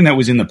was something that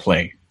was in the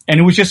play,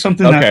 and it was just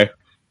something that.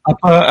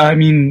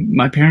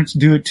 My parents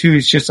do it too.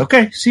 It's just,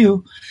 okay, see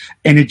you.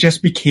 And it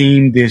just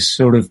became this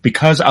sort of,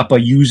 because Appa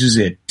uses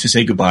it to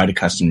say goodbye to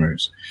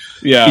customers.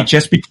 Yeah. It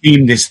just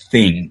became this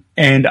thing.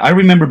 And I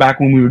remember back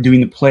when we were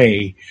doing the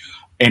play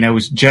and I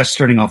was just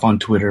starting off on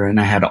Twitter and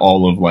I had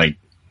all of like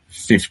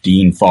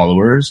 15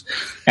 followers.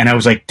 And I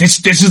was like,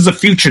 this is the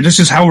future. This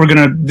is how we're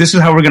going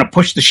to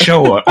push the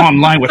show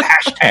online with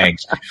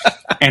hashtags.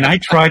 And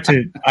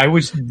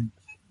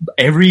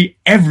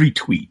every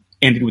tweet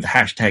ended with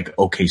hashtag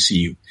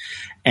OKCU.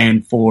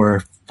 And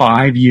for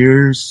 5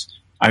 years,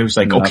 I was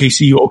like,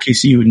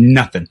 OKCU,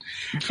 nothing.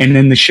 And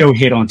then the show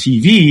hit on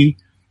TV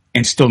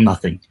and still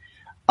nothing.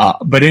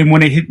 But then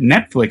when it hit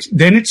Netflix,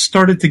 then it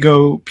started to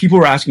go, people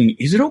were asking,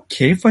 is it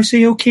okay if I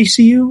say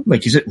OKCU?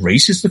 Like, is it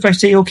racist if I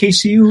say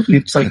OKCU? And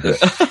it's like,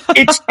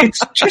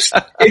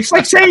 it's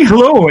like saying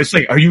hello. It's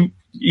like,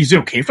 is it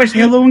okay if I say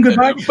hello and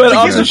goodbye? But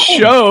like,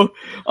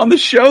 on the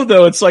show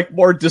though, it's like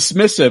more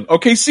dismissive.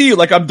 Okay, see you.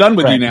 Like, I'm done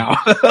with you now.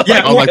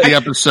 Yeah. Like the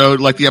episode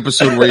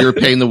where you're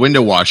paying the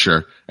window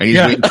washer and he's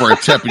waiting for a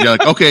tip and you're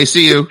like, okay,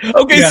 see you.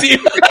 Okay, see you.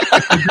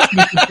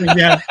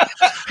 Yeah.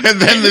 And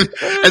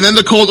then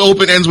the cold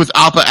open ends with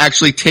Appa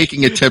actually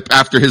taking a tip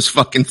after his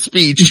fucking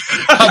speech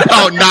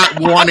about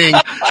not wanting,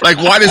 like,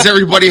 why does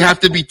everybody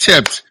have to be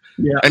tipped?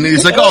 Yeah. And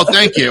he's like, oh,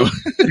 thank you.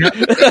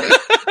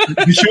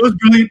 The show is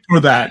brilliant for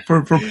that,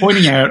 for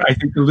pointing out, I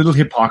think, the little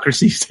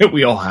hypocrisies that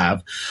we all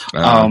have.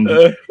 And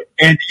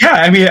yeah,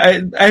 I mean,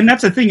 and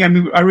that's the thing. I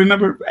mean, I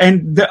remember,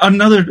 and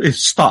another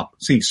is stop.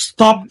 Saying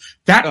stop.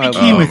 That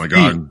became a thing.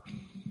 God. And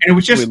it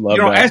was just, as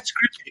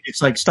scripted,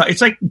 it's like, stop. It's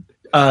like,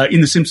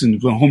 in The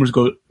Simpsons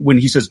when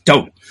he says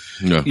don't.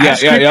 Yeah.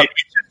 It's just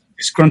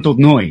disgruntled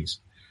noise.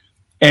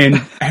 And,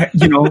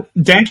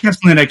 Dan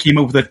Castellaneta came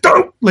up with a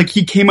don't, like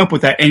he came up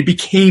with that and it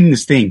became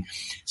this thing.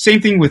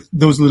 Same thing with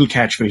those little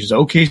catchphrases.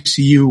 Okay,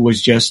 see you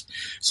was just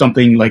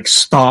something like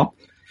stop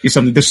is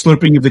something. The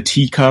slurping of the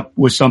teacup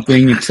was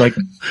something. It's like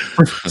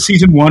for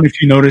season 1,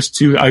 if you noticed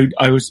too,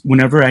 I was,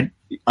 whenever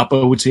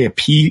Appa would say a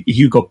P,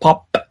 he would go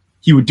pop,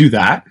 he would do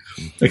that.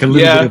 Like a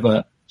little bit of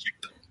a,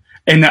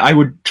 and I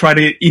would try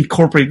to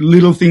incorporate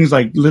little things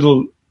like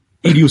little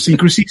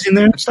idiosyncrasies in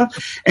there and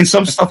stuff. And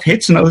some stuff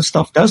hits and other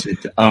stuff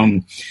doesn't.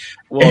 The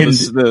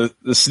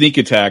sneak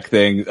attack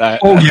thing. I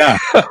love the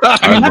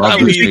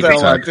sneak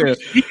attack.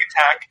 Sneak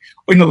attack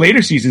in the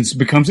later seasons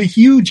becomes a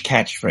huge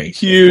catchphrase.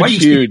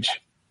 Huge.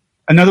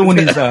 Another one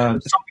is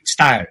something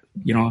style.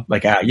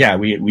 Like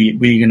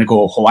we're gonna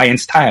go Hawaiian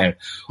style,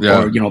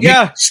 or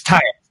style.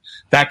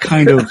 That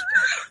kind of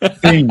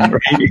thing,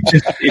 right?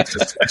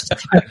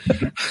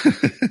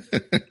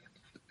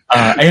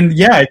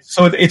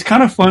 So it's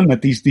kind of fun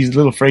that these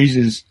little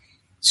phrases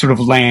sort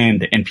of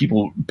land and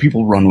people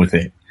run with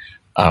it.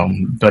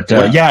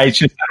 It's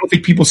just, I don't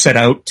think people set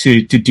out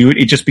to do it.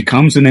 It just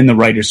becomes, and then the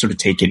writers sort of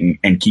take it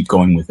and keep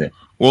going with it.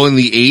 Well, in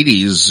the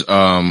 80s,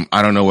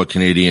 I don't know what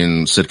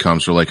Canadian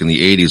sitcoms were like in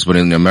the 80s, but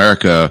in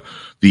America,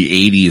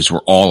 the 80s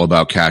were all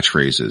about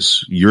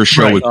catchphrases. Your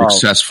show was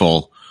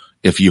successful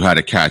if you had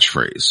a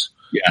catchphrase.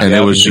 Yeah, and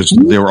it was just,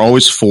 they were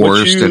always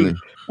forced.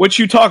 What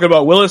you talking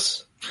about,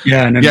 Willis?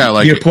 Yeah, and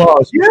like the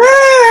applause.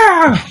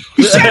 Yeah!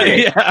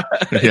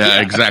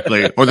 Yeah,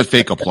 exactly. Or the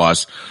fake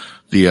applause.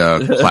 The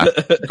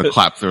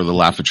clap or the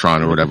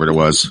laughatron or whatever it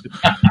was.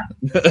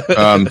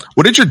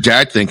 What did your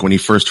dad think when he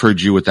first heard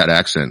you with that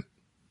accent?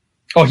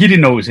 Oh, he didn't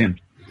know it was him.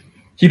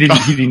 He didn't.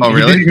 Oh,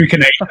 really? He didn't even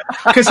connect.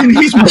 Because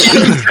he's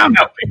doesn't sound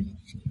that way.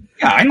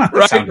 Yeah, I'm not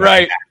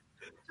right.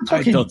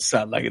 Like I don't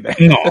sound like that.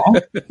 No.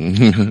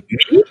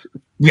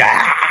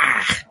 Yeah.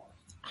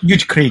 You're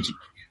crazy.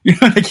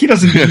 Like he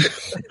doesn't. And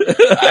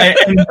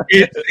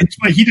it's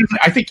funny. He doesn't.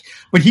 I think,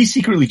 but he's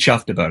secretly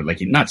chuffed about it. Like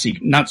not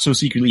so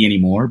secretly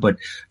anymore. But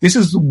this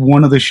is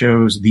one of the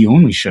shows, the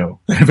only show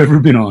that I've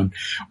ever been on,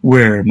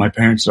 where my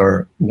parents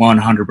are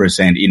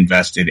 100%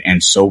 invested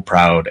and so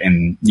proud.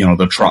 And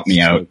they'll trot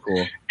me out, cool.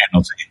 And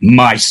they'll say,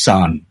 "My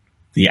son,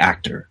 the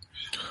actor."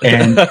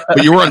 And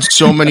but you were on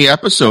so many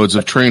episodes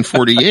of Train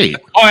 48.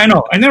 Oh, I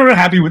know. And they were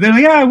happy with it.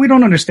 Like, yeah, we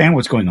don't understand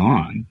what's going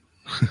on,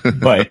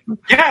 but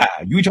yeah,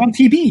 you on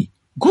TV.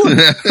 Good.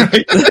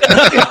 Right?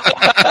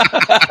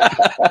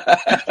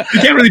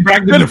 You can't really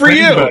brag to good for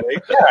you. Yeah.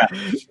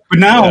 But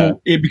now,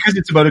 because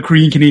it's about a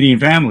Korean Canadian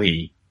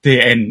family,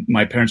 and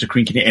my parents are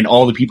Korean Canadian, and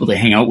all the people they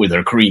hang out with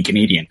are Korean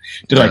Canadian.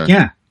 They're like,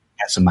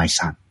 that's my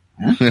son.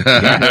 Huh?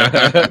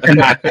 Yeah. And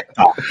not a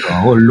doctor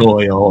or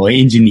lawyer or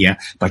engineer,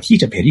 but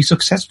he's a very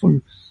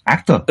successful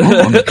actor.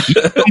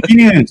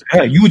 Convenience.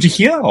 You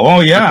here?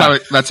 Oh, yeah.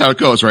 That's how it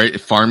goes, right?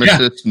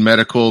 Pharmacist,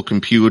 medical,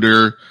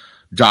 computer,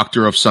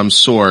 doctor of some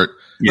sort.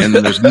 And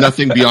then there's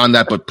nothing beyond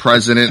that but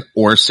president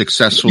or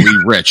successfully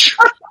rich.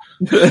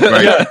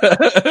 Right? Yeah.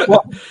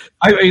 Well,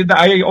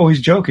 I always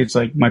joke. It's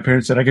like my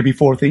parents said I could be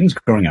 4 things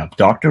growing up: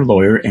 doctor,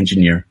 lawyer,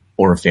 engineer,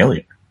 or a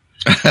failure.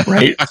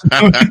 Right?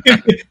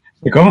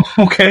 Like, oh,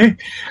 okay.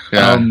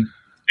 Yeah.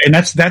 And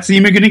that's the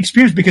immigrant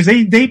experience, because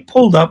they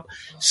pulled up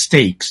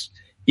stakes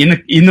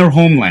in their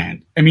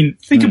homeland. I mean,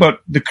 think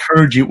about the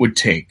courage it would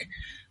take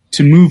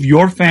to move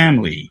your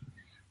family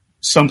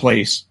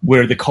someplace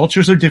where the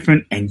cultures are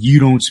different and you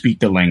don't speak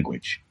the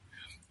language.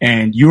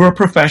 And you're a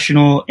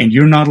professional and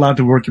you're not allowed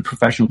to work your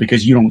professional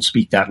because you don't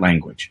speak that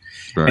language.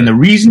 Right. And the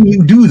reason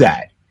you do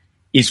that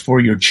is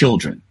for your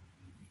children.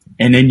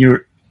 And then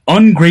your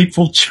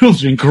ungrateful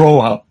children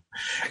grow up,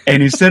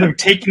 and instead of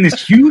taking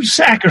this huge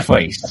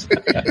sacrifice,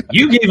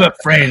 you gave up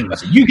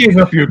friends, you gave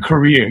up your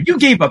career, you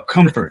gave up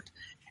comfort.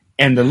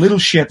 And the little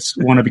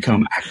shits want to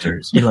become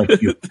actors. You're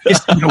like, you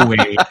pissed it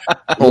away.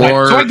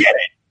 So I get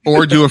it.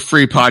 Or do a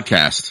free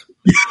podcast.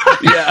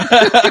 Yeah.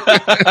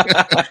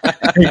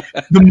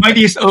 The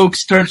mightiest oak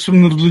starts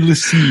from the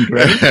littlest seed,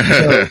 right?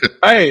 So,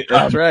 Right.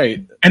 That's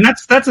right. and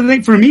that's the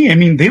thing for me. I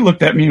mean, they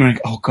looked at me and were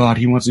like, "Oh God,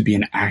 he wants to be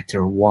an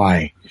actor.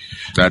 Why?"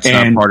 That's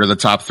not part of the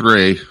top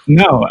 3.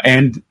 No,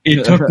 and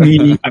it took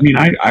me. I mean,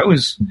 I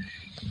was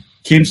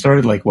Kim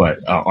started like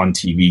what on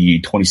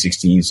TV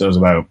 2016, so it was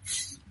about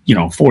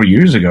 4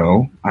 years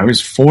ago. I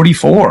was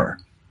 44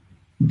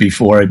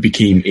 before I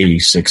became a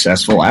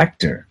successful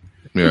actor.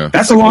 Yeah,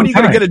 That's a long When are you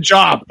time. going to get a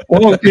job?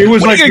 Well, it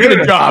was When are like you going to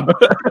get a job?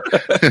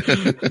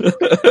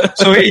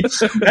 So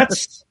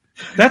that's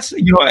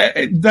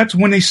that's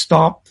when they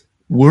stopped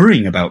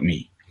worrying about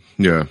me.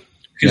 yeah.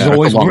 Because That's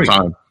always a long worried.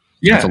 time.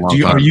 Yeah, That's a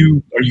long are time.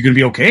 you going to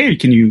be okay?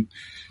 Do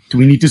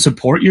we need to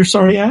support your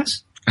sorry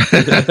ass?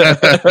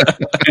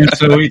 And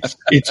so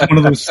it's one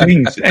of those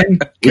things.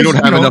 And We don't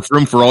have enough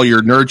room for all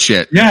your nerd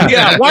shit. Yeah,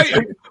 Yeah.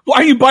 Why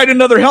are you buying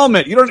another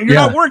helmet? You're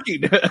not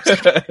working.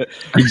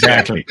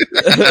 exactly.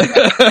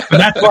 But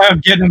that's why I'm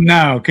getting him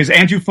now, because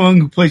Andrew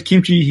Fung, who plays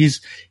Kimchi,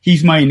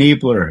 he's my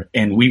enabler,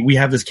 and we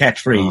have this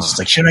catchphrase. It's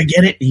like, should I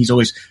get it? And he's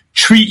always,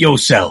 treat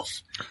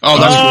yourself. Oh,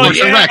 that's Parks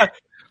and Rec.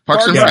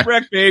 Parks and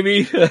Rec.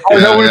 Baby. Oh,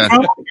 is that where it's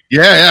from?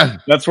 Yeah.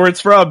 That's where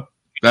it's from.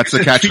 That's the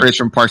catchphrase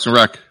from Parks and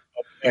Rec.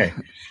 Okay.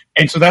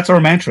 And so that's our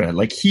mantra.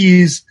 Like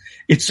it's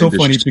so And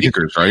funny there's because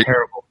sneakers, right?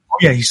 terrible. Oh,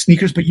 yeah, he's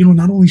sneakers, but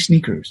not only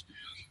sneakers.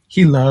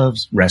 He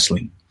loves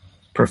wrestling.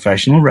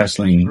 Professional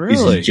wrestling is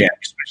Really? his jam,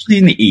 especially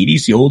in the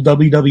 80s, the old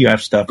WWF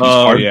stuff. He's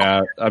Oh hardcore.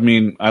 yeah. I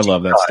mean, I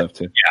love that stuff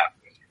too.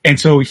 And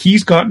so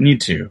he's gotten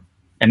into,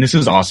 and this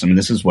is awesome, and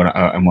this is what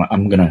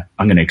I'm gonna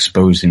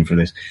expose him for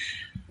this.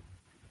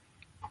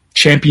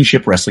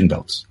 Championship wrestling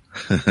belts.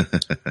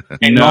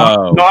 And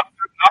not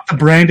the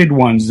branded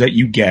ones that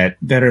you get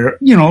that are,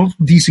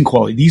 decent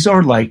quality. These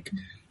are like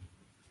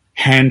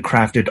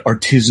handcrafted,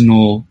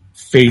 artisanal,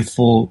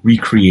 faithful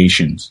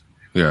recreations.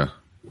 Yeah.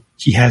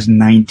 He has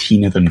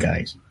 19 of them,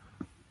 guys.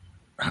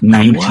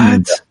 19 of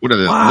them. What are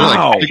they?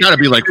 Wow. They got to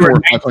be like 400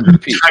 or 500 a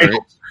piece, right?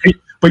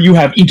 But you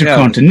have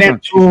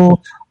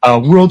Intercontinental,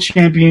 World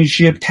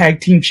Championship,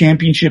 Tag Team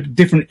Championship,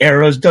 different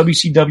eras,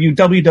 WCW,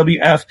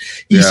 WWF,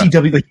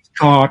 ECW. Like, he's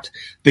got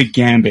the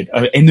gambit,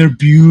 and they're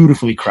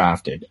beautifully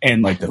crafted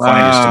and like the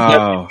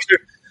finest. They're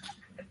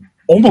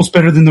almost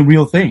better than the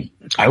real thing.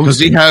 Does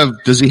he have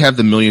the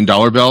 $1 million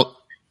belt?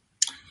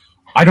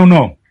 I don't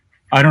know,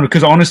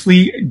 because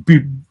honestly,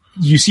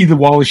 you see the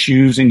wall of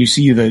shoes and you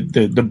see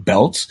the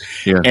belts,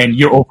 and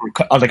you're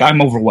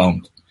I'm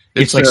overwhelmed.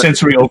 It's like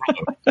sensory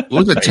overload. What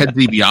was it? Ted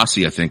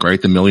DiBiase, I think,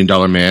 right? The $1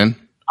 Million Man.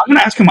 I'm going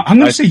to ask him. I'm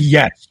going to say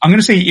yes. I'm going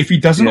to say if he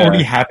doesn't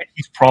already have it,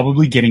 he's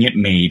probably getting it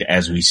made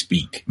as we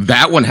speak.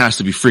 That one has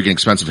to be freaking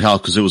expensive hell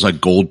because it was like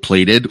gold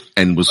plated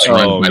and was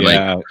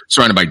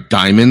surrounded by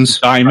diamonds.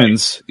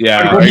 Diamonds,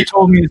 yeah. What he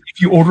told me is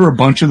if you order a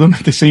bunch of them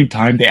at the same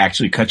time, they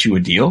actually cut you a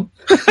deal.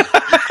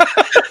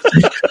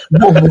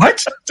 Well, what?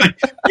 It's like,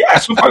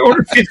 so if I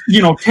order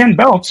 10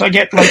 belts, I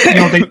get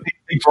they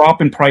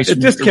drop in price. A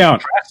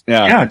discount.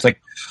 Yeah, it's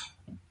like,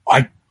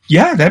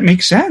 that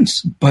makes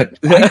sense.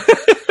 But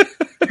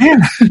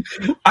man,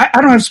 I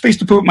don't have space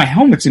to put my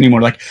helmets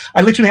anymore. Like,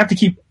 I literally have to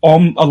keep a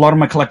lot of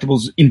my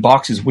collectibles in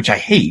boxes, which I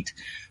hate.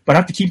 But I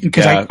have to keep them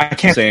because I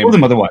can't store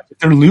them otherwise. If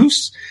they're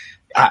loose,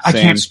 I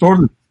can't store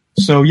them.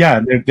 So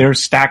they're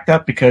stacked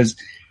up because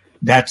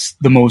that's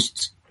the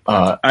most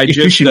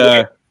efficient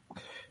way.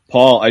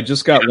 Paul, I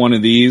just got one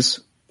of these.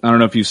 I don't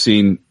know if you've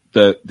seen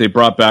they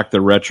brought back the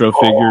retro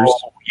figures.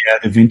 Yeah,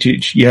 the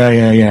vintage.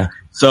 Yeah.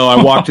 So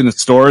I walked in the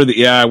store.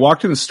 I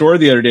walked in the store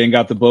the other day and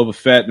got the Boba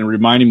Fett, and it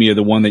reminded me of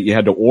the one that you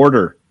had to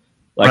order,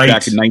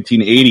 back in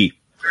 1980.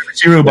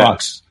 Cereal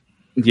box.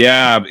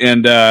 Yeah,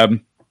 and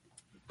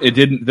it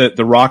didn't.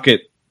 The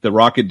rocket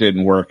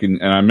didn't work,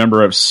 and I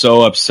remember I was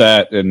so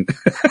upset. And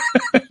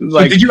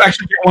did you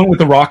actually get one with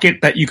the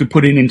rocket that you could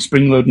put in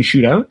spring load and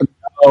shoot out?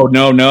 Oh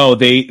no!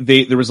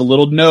 There was a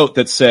little note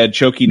that said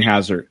choking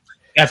hazard.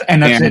 That's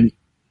it.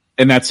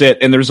 And that's it.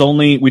 And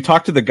we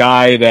talked to the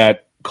guy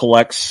that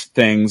collects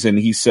things, and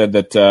he said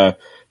that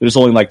there's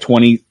only like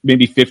 20,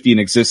 maybe 50 in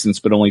existence,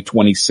 but only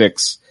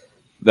 26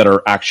 that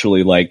are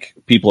actually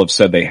people have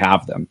said they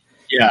have them.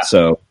 Yeah.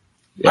 So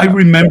I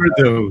remember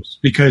those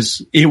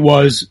because it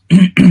was,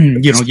 you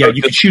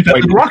could shoot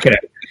out the rocket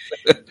at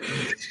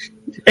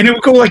it. And it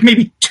would go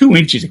maybe 2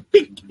 inches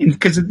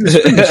because the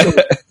spring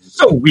is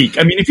so weak.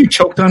 I mean, if you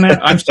choked on that,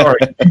 I'm sorry,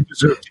 you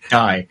deserve to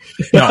die.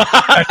 No,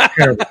 that's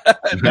terrible.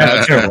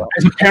 That's terrible.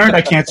 As a parent,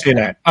 I can't say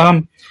that.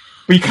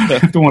 But you kind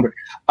of have to wonder.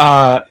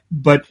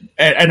 But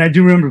I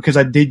do remember because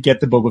I did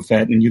get the Boba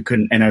Fett, and you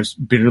couldn't, and I was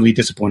bitterly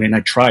disappointed. And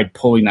I tried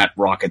pulling that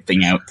rocket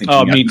thing out.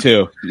 Oh, me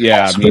too.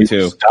 Yeah, me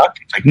too. Stuck.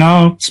 It's like,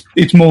 no,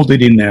 it's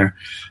molded in there.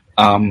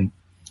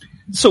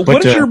 So,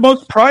 what's your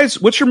most prized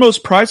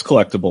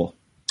collectible?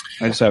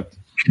 I just have.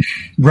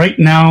 Right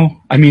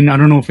now, I mean, I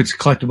don't know if it's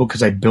collectible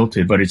because I built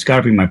it, but it's got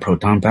to be my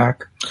Proton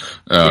pack.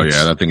 Oh,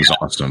 that thing's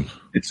awesome.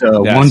 It's a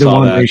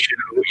 1-to-1 ratio.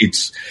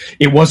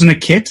 It wasn't a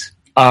kit.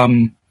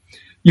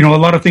 a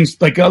lot of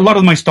things, like a lot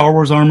of my Star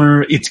Wars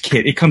armor, it's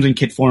kit. It comes in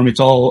kit form. It's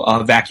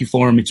all vacuum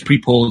form. It's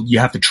pre-pulled. You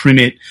have to trim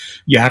it.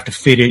 You have to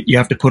fit it. You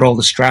have to put all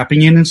the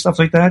strapping in and stuff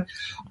like that.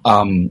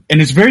 And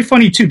it's very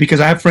funny too, because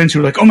I have friends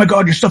who are like, "Oh my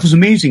God, your stuff is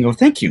amazing." Oh,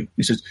 thank you.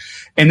 He says,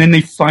 and then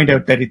they find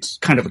out that it's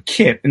kind of a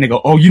kit and they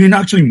go, "Oh, you didn't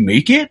actually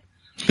make it?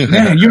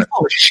 Man, you're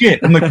full of shit."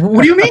 I'm like,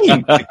 "What do you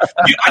mean? Like,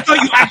 I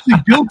thought you actually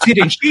built it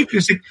and shaped it."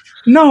 It's like,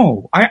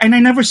 no, I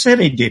never said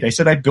I did. I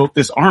said I built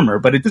this armor,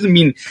 but it doesn't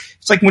mean,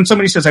 it's like when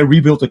somebody says I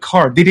rebuilt a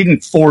car, they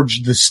didn't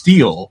forge the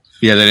steel.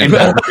 Yeah, they didn't.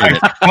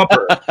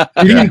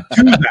 They didn't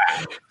do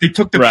that. They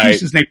took the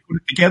pieces and they put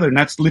it together, and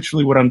that's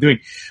literally what I'm doing.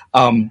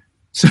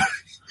 So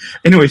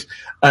anyways,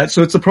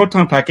 so it's a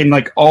proton pack, and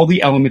like all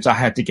the elements I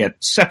had to get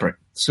separate.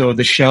 So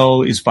the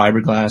shell is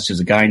fiberglass. There's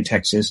a guy in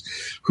Texas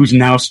who's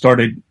now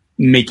started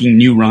making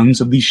new runs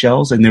of these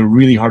shells, and they're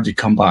really hard to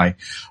come by.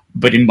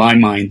 But in my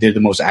mind, they're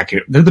the most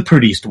accurate. They're the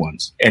prettiest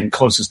ones and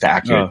closest to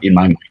accurate in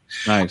my mind.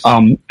 Nice.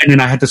 And then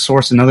I had to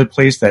source another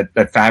place that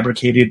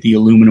fabricated the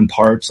aluminum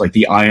parts, like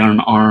the iron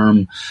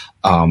arm,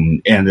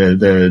 and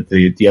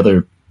the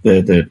other,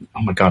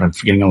 oh my God, I'm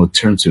forgetting all the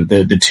terms to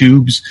the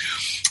tubes.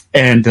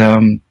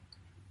 And,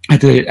 I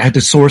had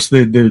to source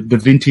the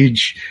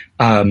vintage,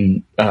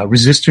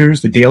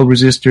 resistors, the Dale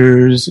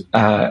resistors,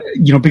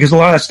 because a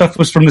lot of that stuff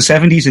was from the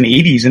 70s and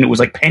 80s, and it was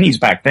like pennies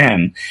back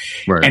then.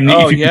 Right. And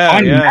if you can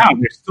find them now,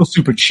 they're still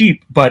super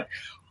cheap, but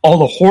all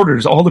the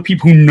hoarders, all the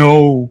people who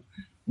know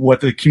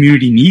what the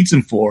community needs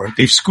them for,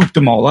 they've scooped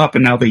them all up,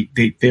 and now they're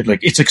like,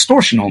 it's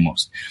extortion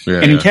almost.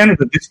 Yeah, and in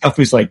Canada, this stuff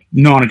is like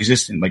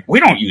non-existent. Like, we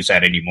don't use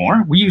that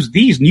anymore. We use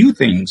these new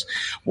things.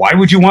 Why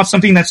would you want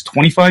something that's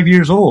 25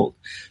 years old?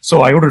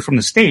 So I ordered from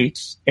the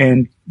States,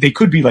 and they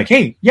could be like,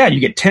 hey, yeah, you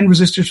get 10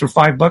 resistors for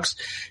 $5.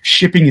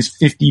 Shipping is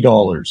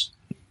 $50.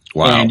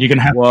 Wow. And you're going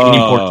to have an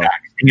import tax.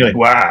 And you're like,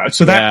 wow.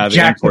 So that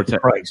jacks up the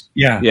price.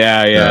 Yeah,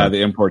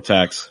 the import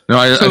tax. No,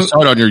 I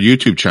saw it on your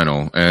YouTube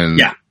channel,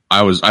 and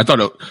I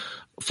thought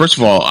first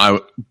of all,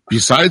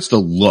 besides the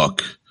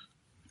look,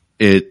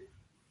 it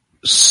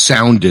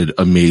sounded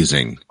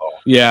amazing.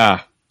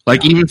 Yeah.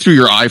 Like even through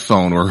your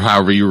iPhone or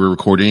however you were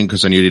recording,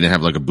 because I knew you didn't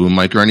have like a boom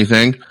mic or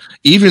anything.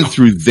 Even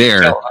through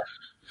there,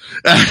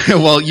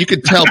 well, you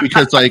could tell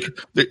because like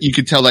you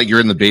could tell like you're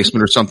in the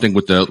basement or something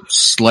with the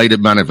slight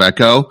amount of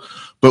echo.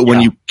 But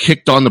when you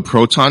kicked on the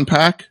proton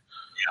pack,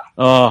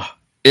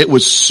 it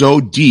was so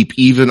deep.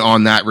 Even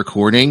on that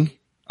recording,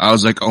 I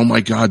was like, "Oh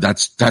my God,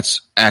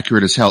 that's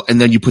accurate as hell." And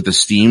then you put the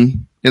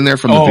steam in there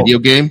from the video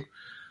game.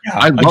 Yeah,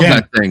 I love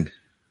that thing.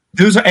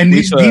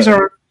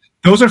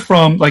 Those are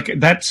from, like,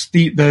 that's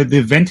the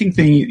venting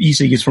thing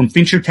is from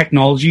Fincher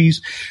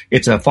Technologies.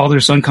 It's a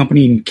father-son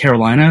company in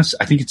Carolinas.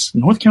 I think it's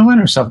North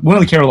Carolina or South, one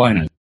of the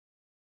Carolinas.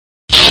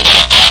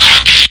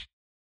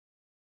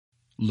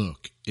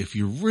 Look, if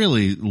you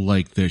really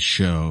like this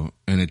show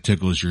and it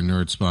tickles your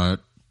nerd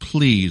spot,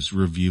 please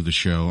review the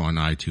show on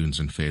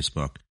iTunes and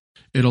Facebook.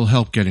 It'll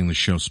help getting the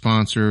show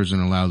sponsors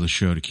and allow the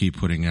show to keep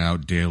putting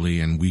out daily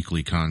and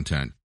weekly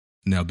content.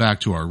 Now back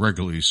to our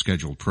regularly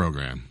scheduled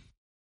program.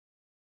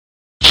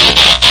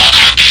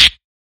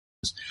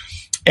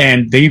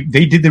 And they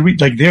did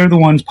they're the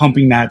ones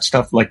pumping that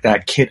stuff, like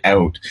that kit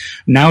out.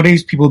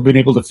 Nowadays, people have been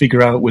able to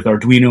figure out with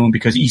Arduino, and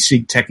because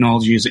eSig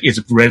technology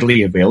is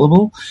readily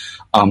available,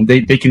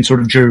 they can sort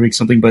of jury-rig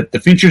something. But the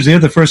Finchers, they're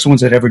the first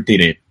ones that ever did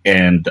it.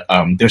 And,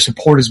 their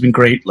support has been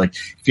great. Like,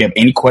 if you have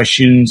any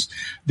questions,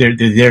 they're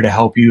there to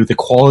help you. The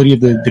quality of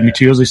the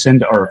materials they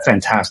send are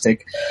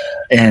fantastic.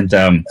 And,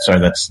 sorry,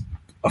 that's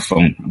a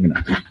phone.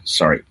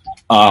 Sorry.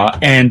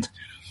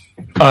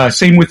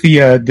 Same with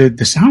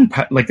the sound,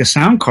 like the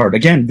sound card.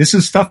 Again, this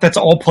is stuff that's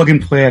all plug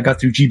and play. I got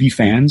through GB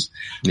Fans.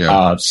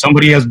 Yeah.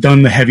 Somebody has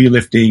done the heavy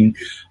lifting,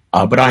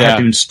 but I had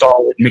to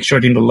install it, make sure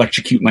I didn't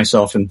electrocute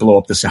myself and blow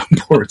up the sound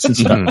ports and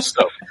stuff.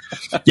 So,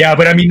 yeah,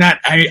 but I mean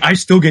I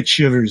still get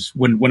shivers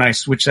when I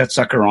switch that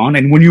sucker on,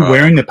 and when you're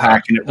wearing the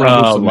pack and it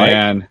runs the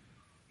light,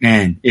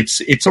 man,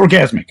 it's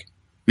orgasmic.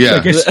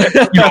 Yeah,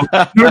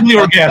 it's normally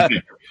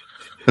orgasmic.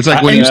 It's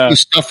like when you see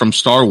stuff from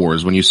Star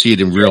Wars, when you see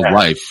it in real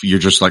life, you're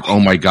just like, oh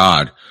my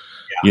God.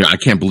 Yeah. I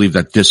can't believe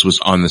that this was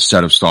on the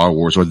set of Star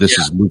Wars, or this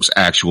is Luke's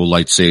actual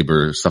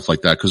lightsaber, stuff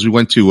like that. Cause we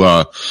went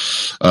to,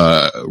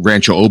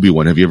 Rancho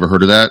Obi-Wan. Have you ever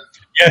heard of that?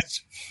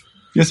 Yes.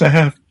 Yes, I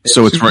have.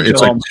 So it's like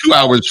 2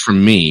 hours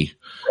from me.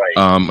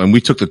 Right. And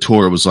we took the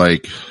tour. It was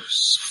like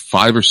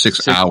 5 or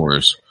 6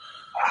 hours.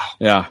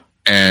 Yeah.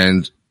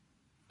 And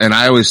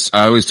I always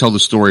tell the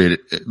story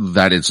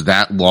that it's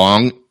that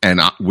long, and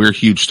we're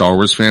huge Star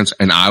Wars fans,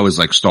 and I was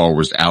like Star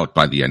Wars out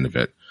by the end of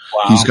it.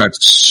 Wow. He's got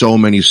so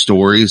many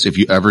stories. If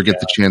you ever get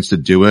the chance to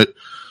do it,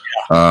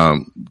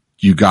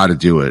 you got to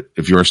do it.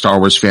 If you're a Star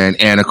Wars fan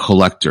and a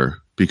collector,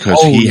 because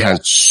he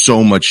has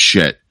so much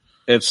shit.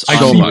 It's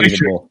so much. I see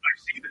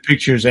the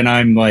pictures, and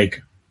I'm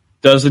like,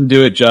 doesn't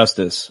do it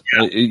justice.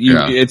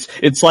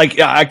 It's like,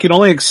 I can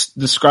only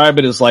describe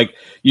it as like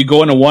you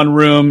go into one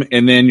room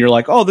and then you're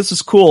like, oh, this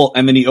is cool.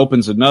 And then he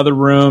opens another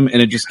room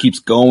and it just keeps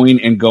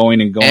going and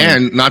going and going.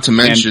 And not to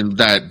mention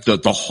that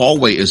the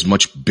hallway is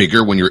much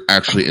bigger when you're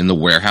actually in the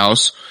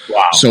warehouse.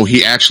 Wow. So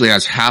he actually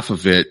has half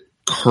of it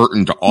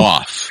curtained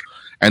off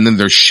and then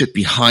there's shit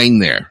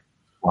behind there.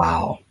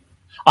 Wow.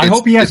 I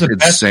hope he has the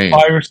best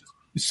virus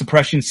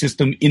suppression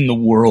system in the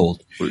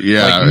world.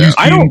 Yeah, like,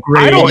 I don't.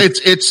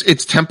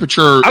 It's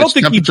temperature. I don't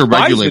think temperature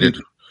regulated.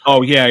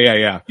 Oh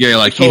yeah.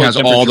 Like he has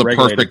all the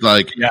perfect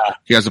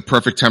he has a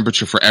perfect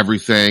temperature for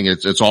everything.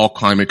 It's all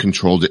climate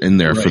controlled in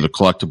there for the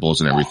collectibles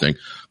and everything.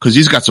 Because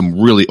he's got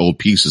some really old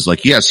pieces. Like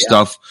he has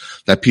stuff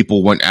that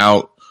people went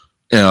out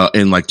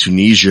in like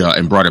Tunisia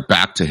and brought it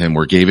back to him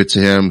or gave it to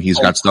him. He's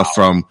got stuff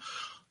from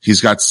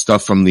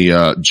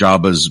the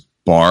Jabba's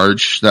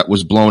barge that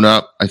was blown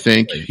up. I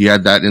think he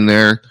had that in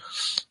there.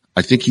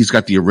 I think he's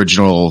got the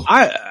original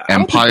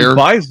Empire.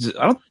 I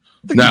don't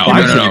think he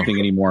buys anything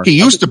anymore. He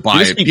used to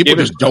buy it. People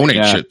just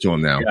donate shit to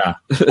him now. Yeah.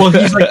 Well,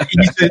 he's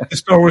the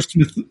Star Wars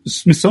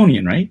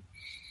Smithsonian, right?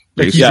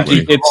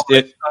 Basically.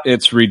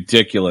 It's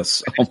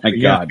ridiculous. Oh my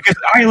God. Because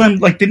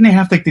Ireland, didn't they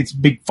have this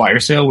big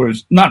fire sale where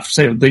it's not for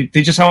sale? They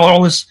just have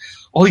all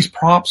these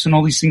props and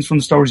all these things from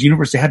the Star Wars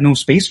universe. They had no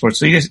space for it.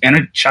 So they just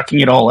ended chucking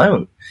it all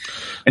out.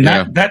 And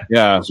that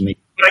was me.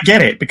 But I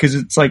get it because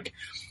it's like,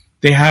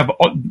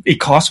 it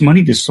costs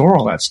money to store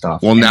all that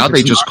stuff. Well, now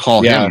they just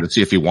call him to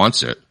see if he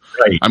wants it.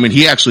 Right. I mean,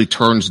 he actually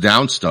turns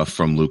down stuff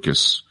from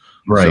Lucas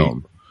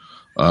film,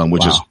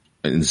 which is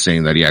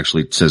insane that he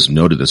actually says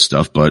no to this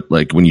stuff. But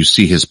like when you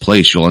see his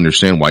place, you'll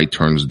understand why he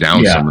turns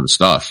down some of the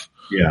stuff.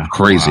 Yeah.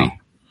 Crazy. Wow.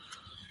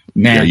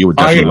 Man, yeah, you would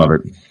definitely love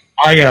it.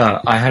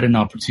 I had an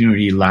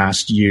opportunity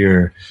last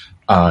year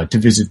to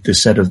visit the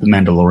set of The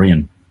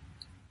Mandalorian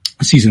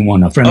season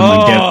 1. A friend of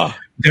mine,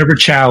 Deborah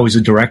Chow, is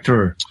a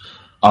director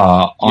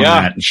on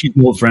that, and she's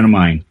an old friend of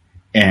mine.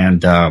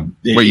 And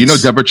wait, you know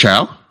Deborah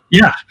Chow?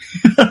 Yeah.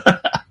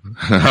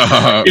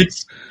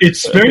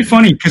 It's very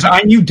funny because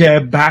I knew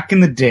Deb back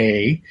in the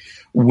day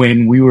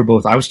when we were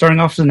both. I was starting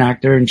off as an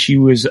actor, and she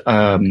was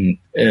an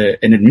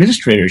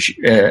administrator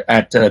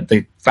at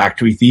the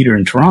Factory Theatre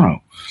in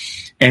Toronto.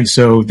 And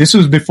so this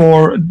is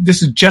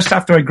just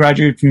after I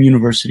graduated from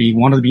university,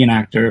 wanted to be an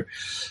actor.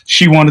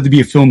 She wanted to be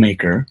a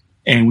filmmaker,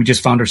 and we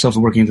just found ourselves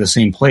working at the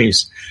same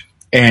place.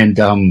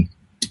 And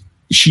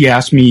she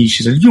asked me,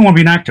 she said, you want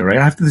to be an actor, right?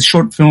 After the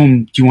short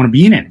film, do you want to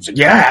be in it? I said,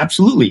 yeah,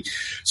 absolutely.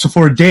 So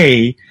for a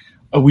day,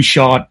 we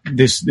shot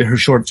her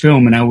short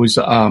film, and I was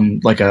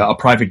like a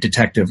private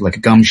detective, like a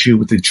gumshoe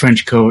with a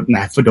trench coat and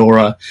a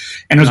fedora.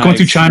 And I was going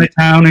through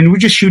Chinatown, and we were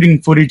just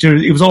shooting footage.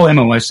 It was all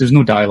MOS. There's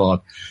no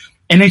dialogue.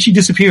 And then she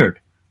disappeared.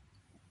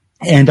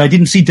 And I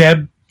didn't see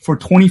Deb for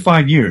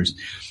 25 years.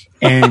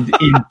 And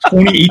in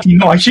 2018,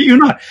 no, I shit you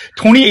not,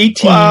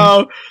 2018,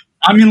 wow.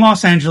 I'm in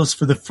Los Angeles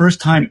for the first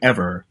time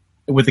ever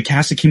with the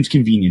cast of Kim's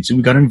Convenience. And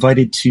we got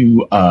invited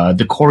to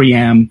the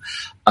Coriam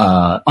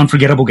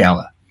Unforgettable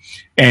Gala.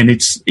 And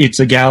it's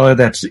a gala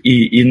that's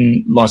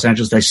in Los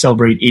Angeles that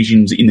celebrate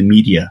Asians in the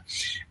media.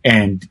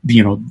 And,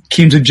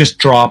 Kim's had just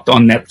dropped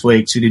on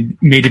Netflix. It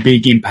had made a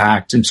big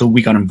impact. And so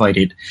we got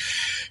invited.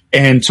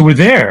 And so we're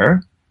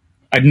there.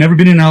 I'd never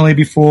been in LA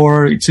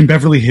before. It's in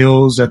Beverly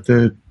Hills at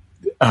the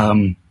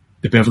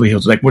Beverly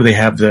Hills, like where they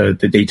have the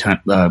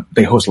daytime,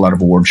 they host a lot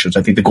of award shows.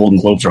 I think the Golden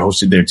Globes are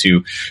hosted there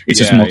too. It's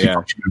just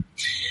multifunctional.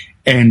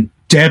 Yeah. And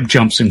Deb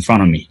jumps in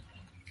front of me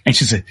and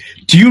she said,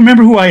 do you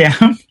remember who I am?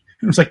 And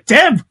I was like,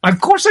 Deb, of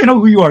course I know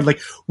who you are.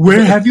 Like,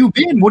 where have you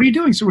been? What are you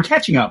doing? So we're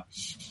catching up.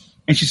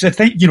 And she said,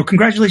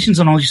 congratulations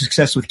on all your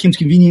success with Kim's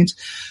Convenience.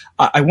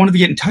 I wanted to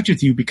get in touch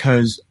with you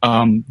because,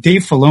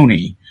 Dave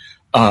Filoni,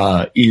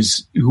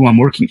 is who I'm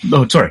working.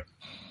 Oh, sorry.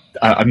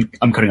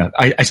 I'm cutting out.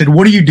 I said,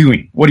 what are you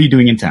doing? What are you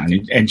doing in town?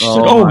 And she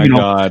said,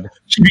 God.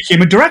 She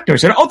became a director. I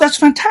said, oh, that's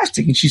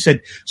fantastic. And she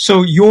said,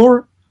 so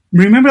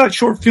remember that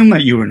short film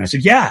that you were in? I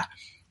said, yeah,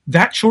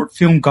 that short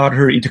film got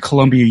her into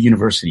Columbia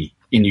University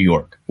in New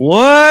York.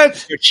 What?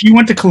 So she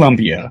went to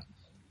Columbia,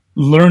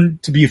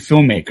 learned to be a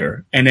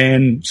filmmaker, and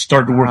then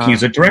started working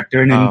as a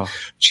director. And then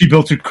she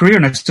built her career.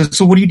 And I said,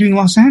 so what are you doing in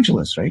Los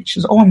Angeles? Right? She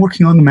says, oh, I'm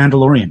working on The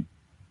Mandalorian.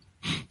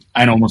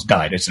 I almost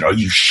died. I said, are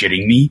you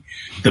shitting me?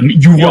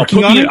 You're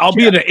working on it? I'll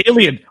be an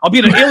alien. I'll be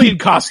in an alien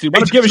costume. I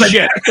don't give a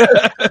shit.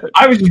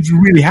 I was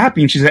really happy.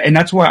 And she said, and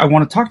that's why I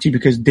want to talk to you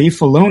because Dave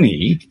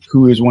Filoni,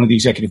 who is one of the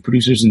executive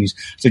producers, and he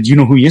said, do you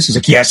know who he is? He's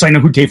like, yes, I know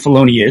who Dave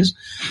Filoni is.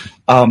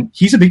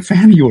 He's a big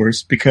fan of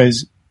yours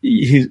because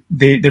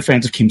they're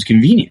fans of Kim's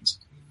Convenience.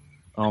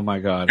 Oh my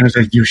God. And I was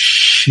like, you're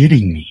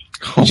shitting me.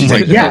 And she's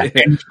like, yeah.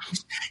 And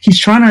he's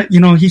trying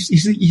to,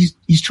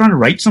 he's trying to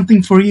write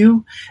something for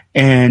you.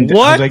 And what?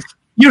 I was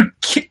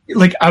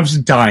like, I was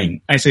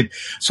dying. I said,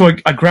 so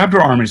I grabbed her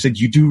arm and I said,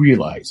 you do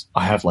realize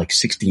I have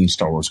 16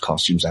 Star Wars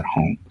costumes at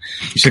home.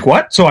 She's like,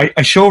 what? So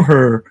I show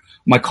her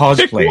my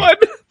cosplay.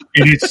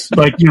 And it's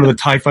the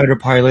TIE fighter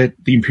pilot,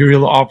 the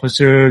Imperial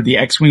officer, the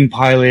X-Wing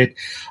pilot.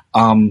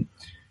 And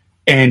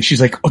she's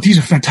like, oh, these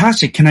are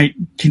fantastic.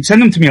 Can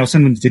send them to me? I'll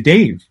send them to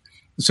Dave.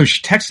 So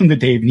she texts him to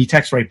Dave, and he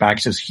texts right back.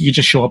 He says he could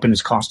just show up in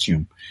his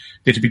costume.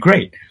 That'd be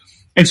great.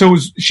 And so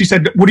she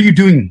said, what are you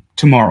doing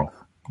tomorrow?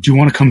 Do you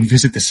want to come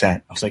visit the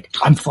set? I was like,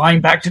 I'm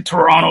flying back to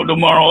Toronto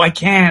tomorrow. I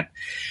can't.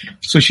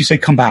 So she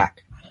said, come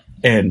back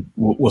and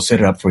we'll set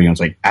it up for you. I was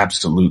like,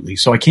 absolutely.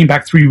 So I came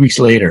back 3 weeks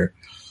later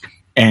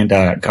and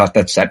got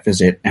that set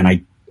visit, and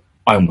I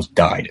almost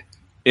died.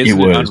 It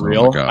was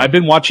unreal. Oh, I've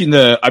been watching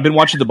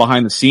the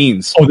behind the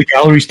scenes. Oh, the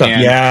gallery stuff.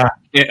 Yeah.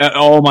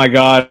 Oh my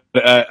God.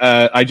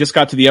 I just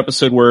got to the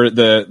episode where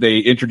they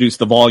introduced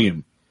the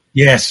volume.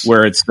 Yes.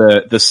 Where it's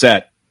the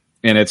set,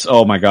 and it's,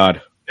 oh my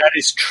God. That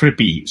is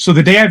trippy. So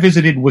the day I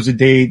visited was a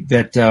day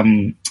that,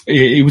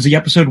 it was the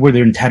episode where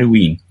they're in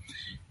Tatooine,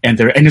 and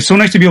it's so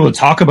nice to be able to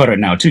talk about it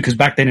now too. Cause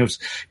back then it was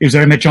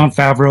there I met Jon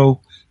Favreau,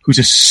 who's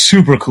a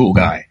super cool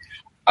guy.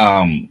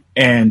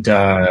 And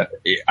I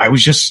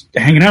was just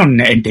hanging out,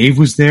 and Dave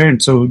was there,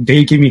 and so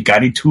Dave gave me a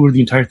guided tour of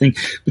the entire thing.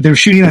 But they were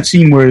shooting that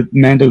scene where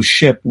Mando's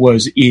ship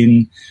was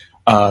in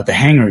the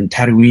hangar in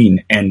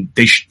Tatooine, and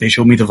they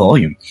showed me the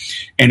volume,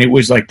 and it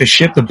was like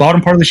the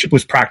bottom part of the ship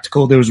was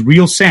practical. There was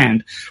real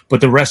sand,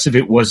 but the rest of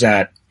it was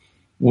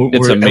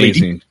it's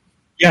amazing. LED.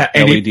 Yeah,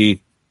 and LED. It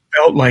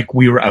felt like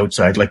we were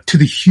outside. Like, to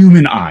the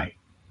human eye,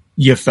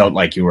 you felt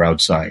like you were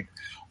outside.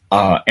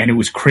 And it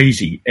was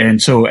crazy. And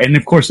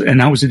of course,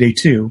 that was the day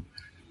too,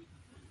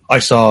 I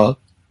saw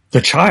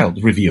the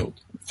child revealed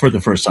for the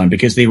first time,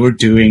 because they were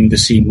doing the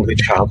scene where the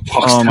child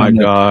walks down. Oh my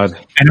God.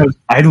 And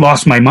I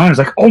lost my mind. I was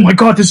like, oh my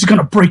God, this is going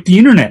to break the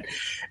internet.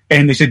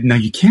 And they said, no,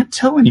 you can't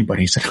tell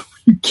anybody. I said, are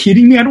you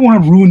kidding me? I don't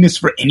want to ruin this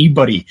for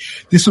anybody.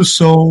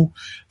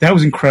 That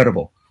was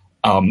incredible.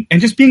 And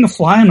just being a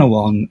fly on the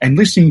wall and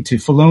listening to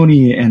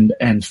Filoni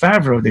and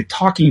Favreau, they're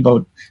talking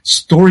about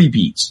story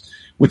beats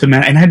with the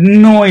man, and I had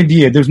no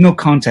idea. There's no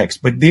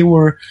context, but it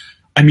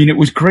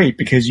was great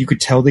because you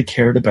could tell they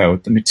cared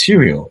about the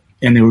material,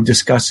 and they were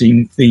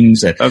discussing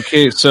things that.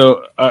 Okay,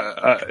 so,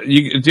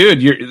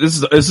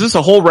 is this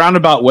a whole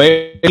roundabout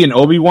way an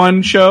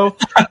Obi-Wan show?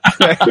 I'm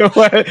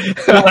gonna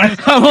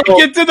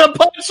get to the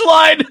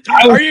punchline.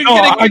 Are you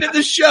going to get to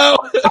the show?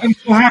 I'm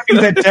so happy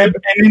that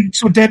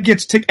Deb, Deb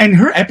gets and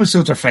her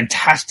episodes are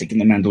fantastic in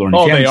The Mandalorian.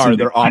 Oh, they are.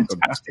 They're awesome.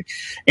 Fantastic.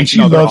 And she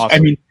loves,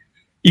 awesome.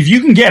 If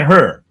you can get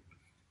her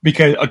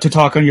to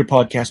talk on your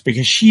podcast,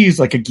 because she is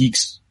like a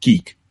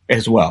geek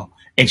as well.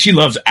 And she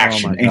loves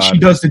action, and she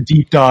does the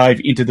deep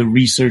dive into the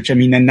research.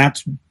 And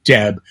that's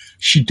Deb.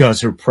 She does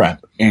her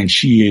prep, and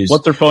she is.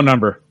 What's her phone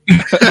number? You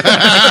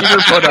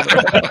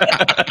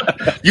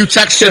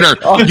texted her.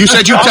 You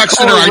said you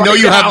texted her. I know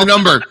you have the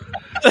number.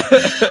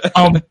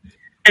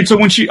 And so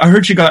when I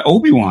heard she got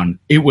Obi-Wan,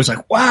 it was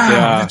like,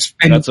 wow,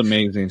 that's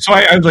amazing. So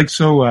I was like,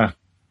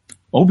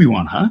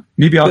 Obi-Wan, huh?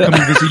 Maybe I'll come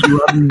and visit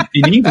you out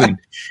in England.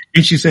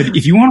 And she said,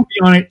 if you want to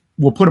be on it,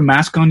 we'll put a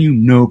mask on you,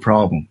 no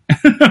problem.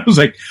 I was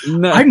like,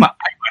 no. I might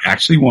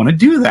actually want to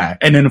do that.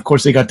 And then, of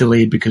course, they got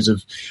delayed because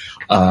of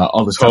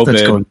all the stuff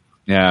that's going.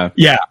 Yeah.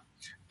 Yeah.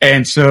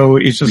 And so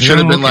it's just. You should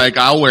have been like,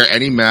 I'll wear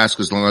any mask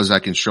as long as I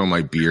can show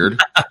my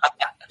beard.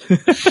 But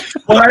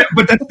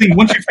that's the thing.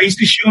 Once your face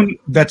is shown,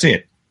 that's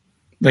it.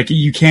 Like,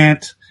 you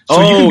can't.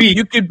 So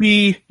you could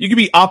be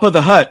Appa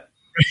the Hutt.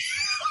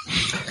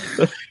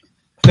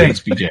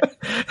 Thanks, BJ.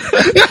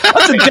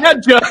 That's a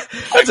dad joke.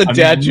 That's a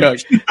dad joke.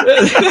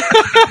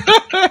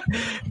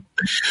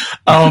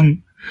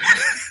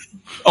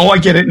 I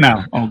get it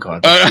now. Oh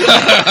God.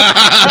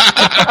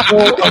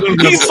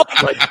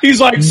 He's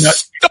like,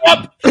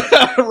 stop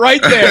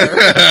right there.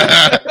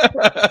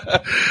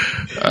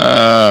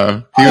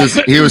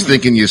 He was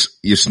thinking you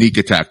sneak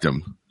attacked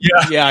him.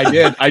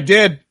 Yeah, I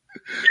did.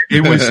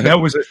 That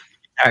was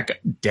a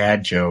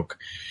dad joke.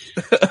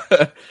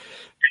 And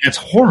it's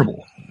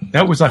horrible.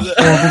 That was a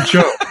horrible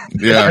joke.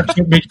 Yeah,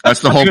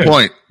 that's the whole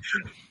point.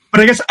 But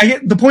I guess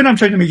the point I'm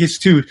trying to make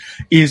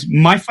is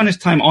my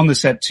funnest time on the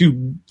set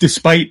too,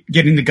 despite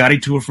getting the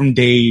guided tour from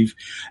Dave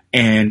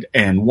and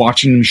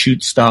watching him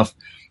shoot stuff,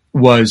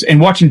 and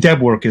watching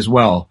Deb work as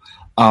well,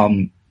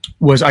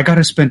 was I got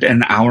to spend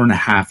an hour and a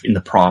half in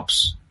the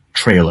props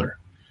trailer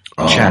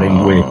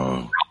chatting with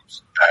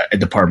a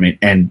department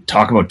and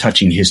talk about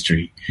touching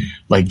history.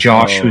 Like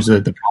Josh, who's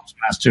the props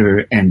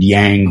master, and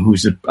Yang,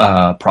 who's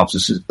the props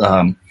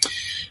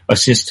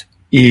assist,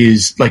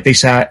 is like they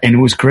sat, and it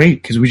was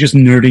great because we were just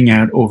nerding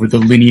out over the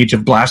lineage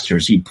of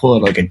blasters. He'd pull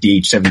out like a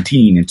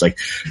DH-17. It's like,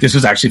 this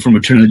was actually from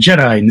Return of the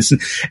Jedi,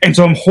 and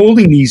so I'm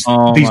holding these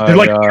they're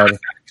like artifacts,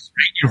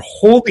 right? You're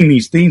holding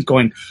these things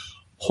going,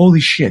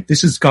 holy shit,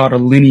 this has got a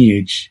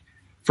lineage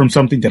from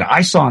something that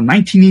I saw in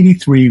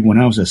 1983 when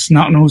I was a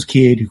snot-nosed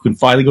kid who could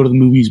finally go to the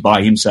movies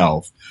by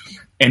himself.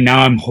 And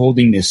now I'm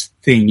holding this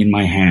thing in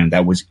my hand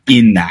that was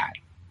in that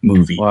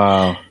movie.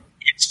 Wow.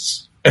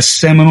 It's a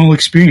seminal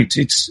experience.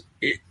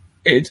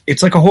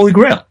 It's like a holy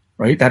grail,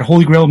 right? That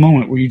holy grail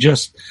moment where you're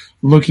just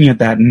looking at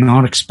that and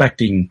not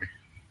expecting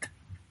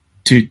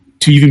to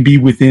even be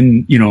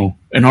within,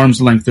 an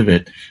arm's length of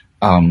it.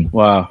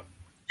 Wow.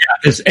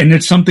 And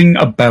it's something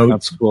about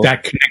That's cool.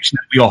 that connection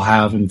that we all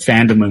have in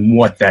fandom and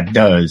what that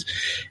does,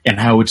 and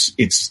how it's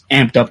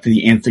amped up to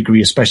the nth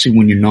degree, especially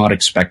when you're not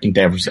expecting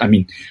to ever. I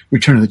mean,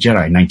 Return of the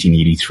Jedi,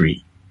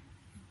 1983.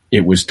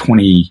 It was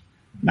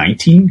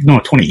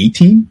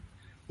 2018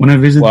 when I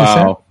visited the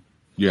set. Wow.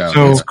 Yeah.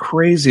 So That's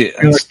crazy.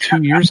 That's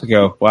 2 years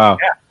ago. Wow.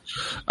 Yeah.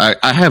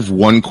 I have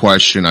one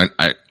question.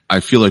 I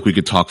feel like we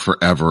could talk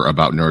forever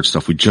about nerd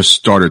stuff. We just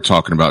started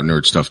talking about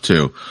nerd stuff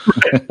too.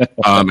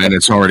 And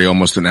it's already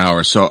almost an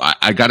hour. So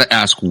I got to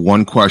ask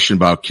one question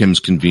about Kim's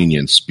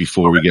Convenience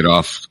before we get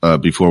off,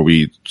 before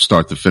we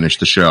start to finish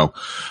the show.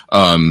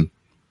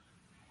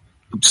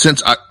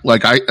 Since I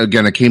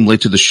came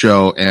late to the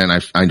show and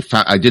I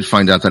did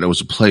find out that it was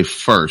a play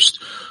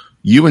first.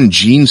 You and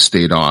Gene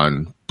stayed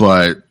on,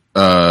 but,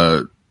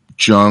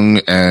 Jung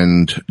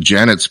and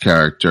Janet's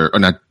character, or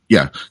not,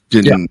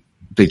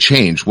 they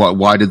changed.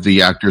 Why did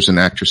the actors and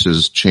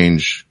actresses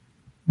change?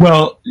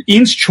 Well,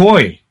 Ince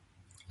Choi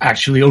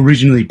actually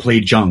originally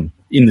played Jung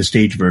in the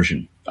stage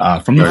version,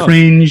 from the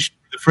Fringe,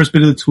 the first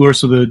bit of the tour.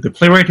 So the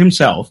playwright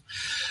himself.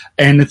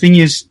 And the thing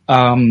is,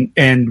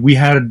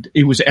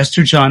 it was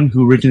Esther Jahn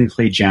who originally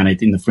played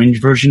Janet in the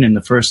Fringe version in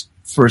the first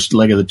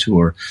leg of the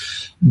tour.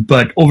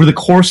 But over the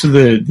course of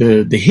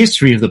the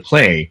history of the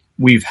play,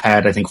 we've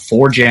had, I think,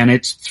 4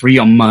 Janets, 3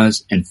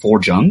 Ummas, and 4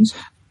 Jungs.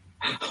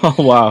 Oh,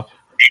 wow.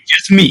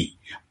 Just me.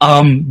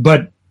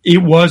 But it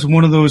was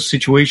one of those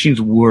situations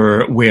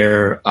where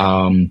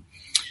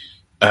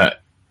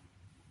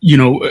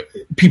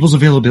people's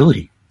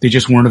availability. They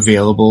just weren't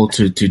available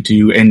to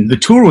do, and the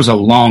tour was a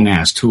long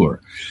ass tour.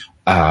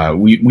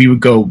 We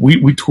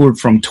toured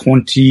from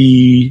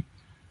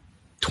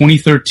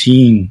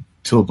 2013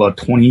 till about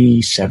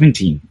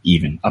 2017,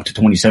 even up to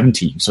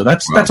 2017. So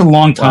that's a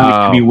long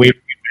time to be away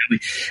from your family.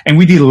 And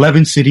we did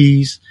 11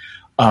 cities,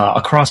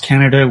 across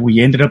Canada. We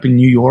ended up in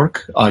New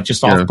York,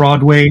 just off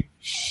Broadway.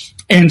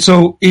 And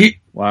so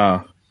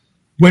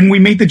when we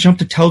made the jump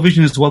to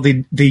television as well,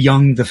 they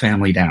younged the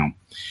family down.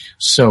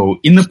 So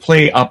in the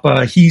play,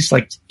 Appa, he's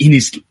like in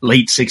his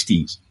late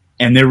 60s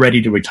and they're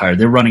ready to retire.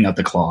 They're running out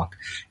the clock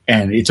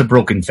and it's a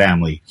broken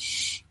family.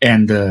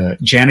 And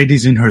Janet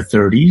is in her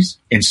 30s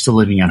and still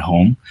living at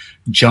home.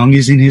 Jung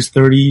is in his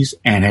 30s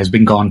and has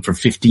been gone for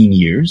 15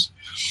 years.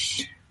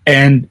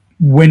 And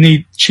when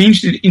they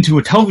changed it into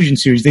a television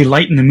series, they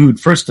lightened the mood,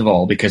 first of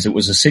all, because it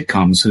was a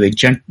sitcom. So they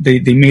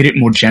made it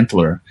more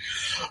gentler.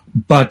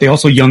 But they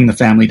also younged the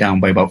family down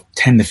by about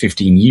 10 to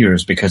 15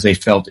 years because they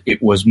felt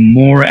it was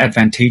more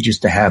advantageous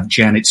to have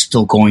Janet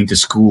still going to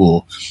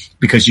school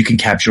because you can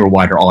capture a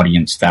wider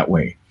audience that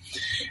way.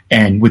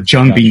 And with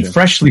Jung being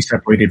freshly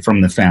separated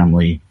from the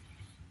family,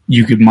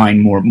 you could mine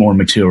more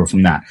material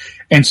from that.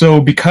 And so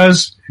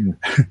because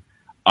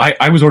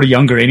I was already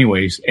younger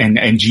anyways,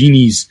 and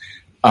Jeannie's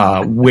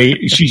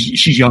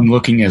she's young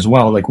looking as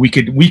well. Like we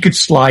could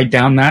slide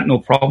down that, no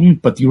problem,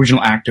 but the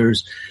original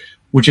actors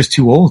were just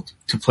too old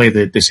to play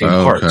the same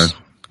parts.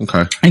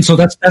 Okay. And so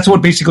that's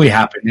what basically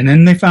happened. And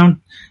then they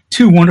found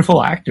 2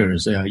 wonderful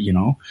actors,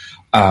 Andrea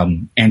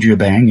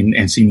Bang and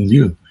Simu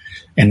Liu.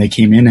 And they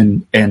came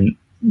in and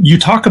you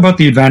talk about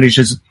the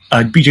advantages,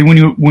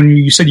 BJ, when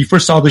you said you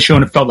first saw the show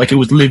and it felt like it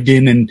was lived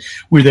in and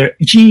we're there.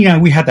 Genie,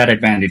 we had that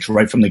advantage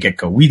right from the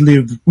get-go. We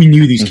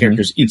knew these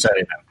characters inside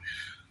and out.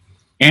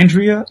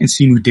 Andrea and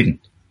Simu didn't.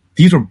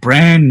 These were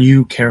brand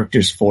new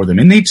characters for them,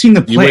 and they'd seen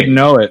the play. You wouldn't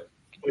know it.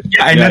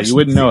 You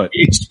wouldn't know it.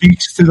 It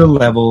speaks to the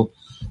level,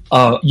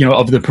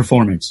 of the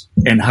performance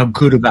and how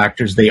good of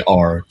actors they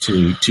are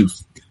to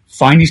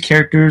find these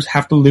characters,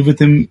 have to live with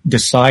them,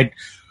 decide,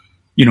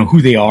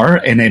 who they are,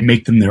 and then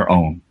make them their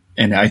own.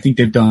 And I think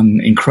they've done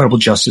incredible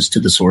justice to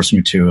the source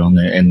material,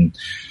 and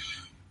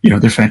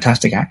they're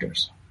fantastic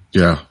actors.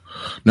 Yeah.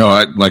 No,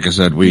 like I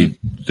said,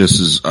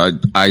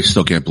 I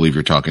still can't believe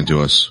you're talking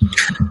to us.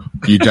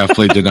 You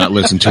definitely did not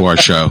listen to our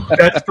show.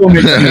 That still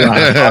makes me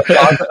laugh.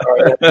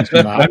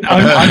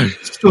 I'm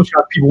still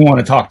shocked people want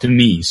to talk to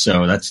me,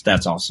 so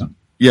that's awesome.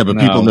 Yeah, but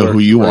people know who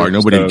you are.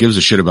 Nobody gives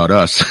a shit about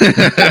us.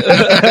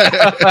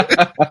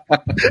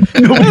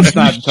 Nobody's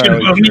not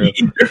entirely true.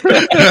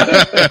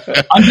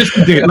 I'm just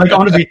like,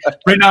 honestly,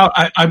 right now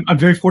I'm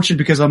very fortunate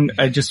because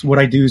what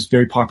I do is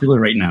very popular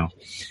right now.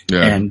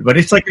 Yeah. But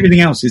it's like everything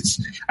else.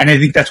 And I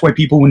think that's why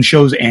people, when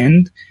shows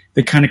end,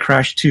 they kind of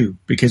crash too,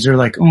 because they're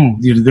like, oh,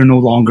 they're no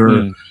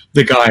longer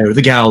the guy or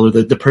the gal or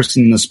the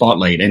person in the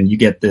spotlight, and you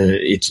get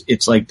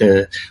it's like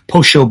the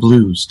post-show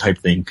blues type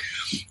thing.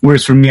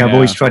 Whereas for me, I've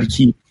always tried to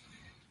keep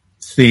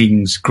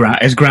things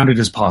as grounded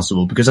as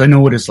possible, because I know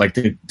what it's like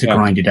to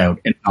grind it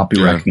out and not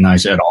be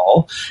recognized at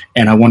all.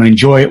 And I want to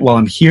enjoy it while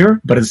I'm here,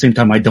 but at the same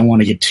time, I don't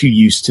want to get too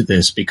used to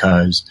this,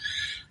 because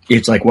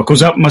it's like what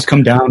goes up must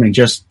come down, and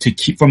just to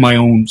keep for my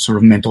own sort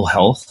of mental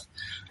health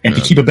and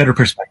to keep a better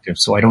perspective,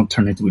 so I don't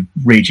turn into a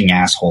raging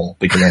asshole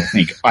because I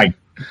think I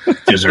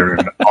deserve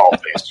all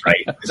this,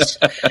 right?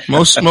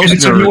 Most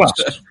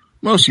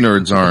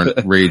nerds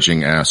aren't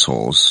raging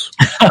assholes.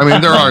 I mean,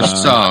 there are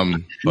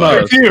some.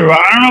 But a few,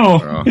 I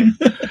don't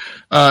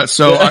know.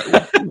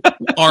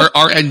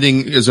 our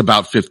ending is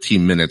about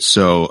 15 minutes.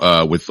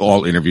 So, with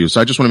all interviews,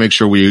 so I just want to make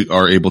sure we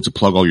are able to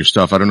plug all your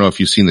stuff. I don't know if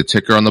you've seen the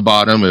ticker on the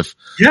bottom. If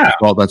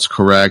all that's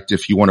correct.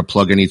 If you want to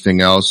plug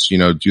anything else, do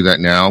that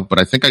now. But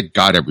I think I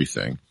got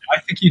everything. I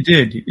think you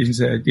did. Is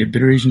the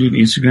Bitter Asian Dude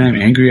Instagram,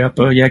 Angry Up?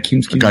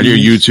 Kim's. I got your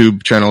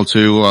YouTube channel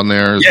too on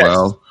there as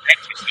well. Thank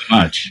you so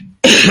much.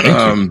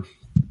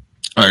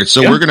 All right,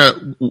 so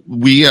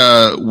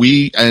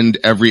we end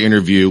every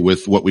interview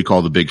with what we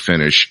call the big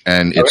finish,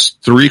 and it's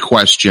 3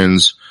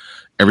 questions.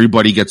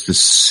 Everybody gets the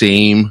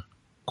same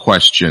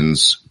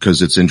questions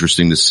because it's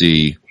interesting to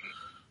see,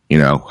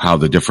 how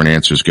the different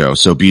answers go.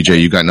 So, BJ,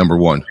 you got number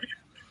 1.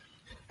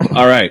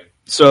 All right.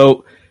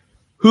 So,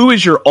 who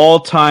is your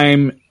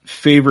all-time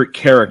favorite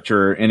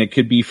character? And it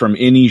could be from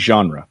any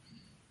genre.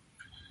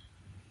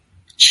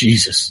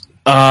 Jesus.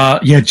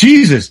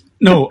 Jesus.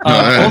 No,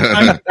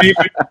 all-time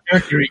favorite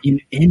character in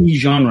any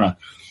genre.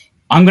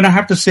 I'm going to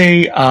have to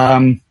say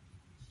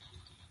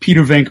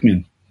Peter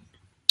Venkman.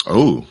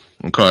 Oh,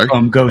 okay.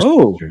 From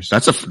Ghostbusters.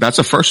 That's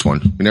a first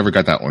one. We never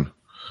got that one.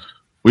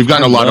 We've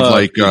gotten a lot of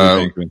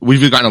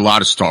we've gotten a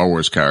lot of Star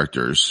Wars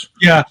characters.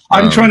 Yeah,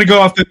 I'm trying to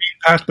go off the beaten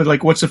path,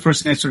 but what's the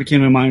first thing that sort of came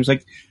to my mind? I was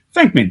like,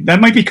 Venkman. That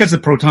might be because the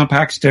proton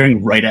pack's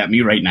staring right at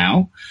me right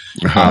now.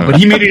 But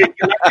he made it.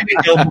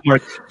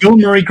 Bill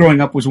Murray growing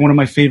up was one of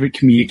my favorite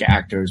comedic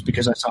actors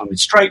because I saw him in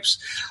Stripes.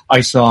 I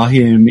saw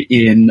him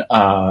in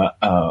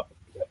oh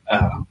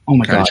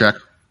my God,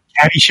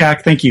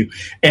 Caddyshack. Thank you.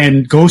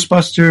 And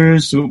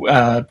Ghostbusters,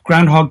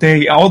 Groundhog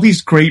Day, all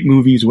these great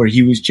movies where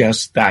he was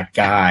just that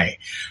guy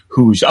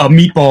who's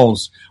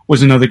Meatballs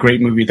was another great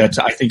movie that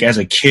I think as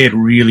a kid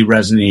really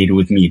resonated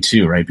with me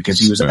too, right? Because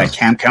he was that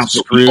camp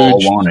counselor we all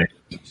wanted.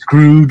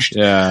 Scrooged.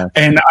 Yeah.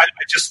 And I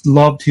just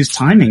loved his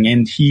timing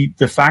and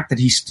the fact that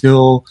he's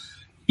still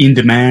in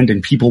demand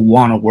and people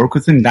want to work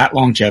with him, that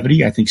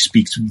longevity, I think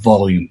speaks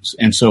volumes.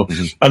 And so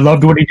I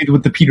loved what he did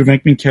with the Peter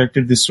Venkman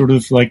character, this sort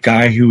of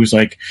guy who was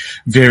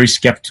very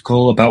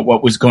skeptical about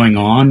what was going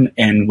on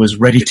and was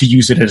ready to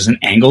use it as an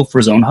angle for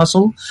his own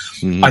hustle.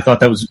 I thought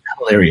that was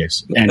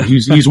hilarious. And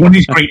he's one of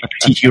these great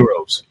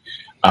anti-heroes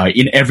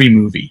in every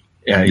movie.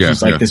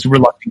 He's this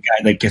reluctant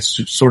guy that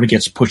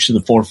gets pushed to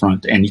the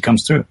forefront and he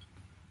comes through.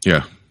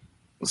 Yeah.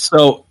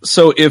 So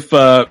if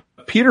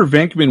Peter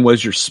Venkman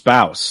was your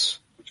spouse,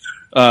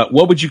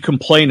 what would you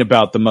complain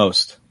about the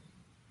most?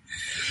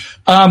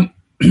 Probably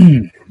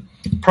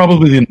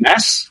the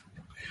mess.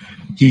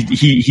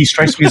 He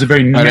strikes me as a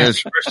very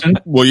messy person.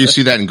 Well, you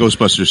see that in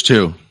Ghostbusters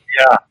too.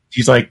 Yeah,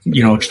 he's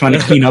trying to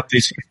clean up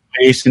this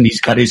place, and he's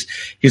got his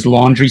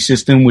laundry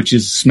system, which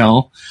is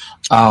smell,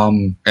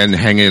 and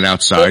hanging it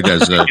outside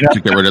as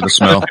to get rid of the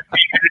smell.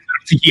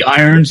 He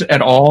irons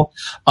at all.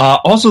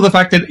 Also, the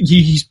fact that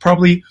he's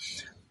probably,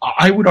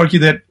 I would argue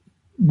that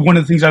one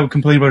of the things I would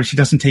complain about is he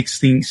doesn't take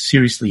things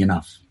seriously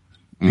enough.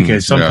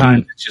 Because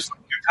sometimes it's just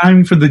you're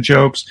timing for the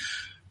jokes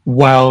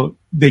while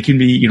they can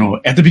be,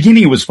 at the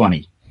beginning it was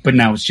funny, but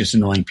now it's just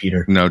annoying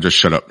Peter. No, just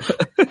shut up.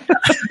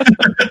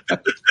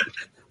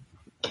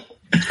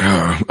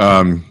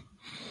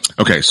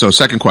 Okay, so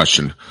second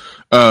question.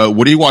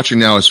 What are you watching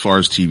now as far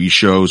as TV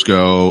shows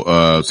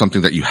go?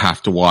 Something that you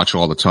have to watch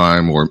all the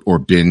time or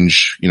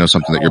binge,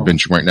 something that you're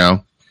binging right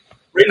now?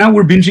 Right now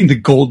we're binging The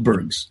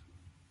Goldbergs.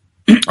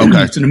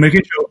 Okay. It's an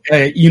American show,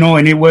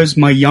 and it was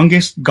my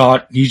youngest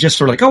he's just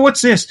sort of like, oh,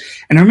 what's this?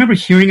 And I remember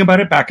hearing about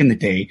it back in the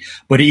day,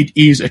 but it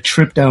is a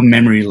trip down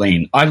memory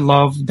lane. I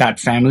love that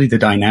family, the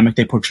dynamic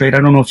they portrayed.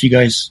 I don't know if you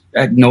guys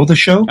know the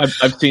show. I've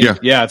seen it.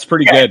 Yeah, it's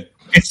pretty good.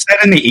 It's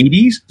set in the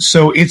 80s,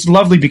 so it's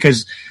lovely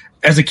because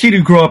as a kid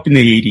who grew up in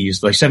the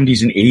 80s, like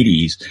 70s and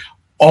 80s,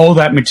 all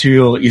that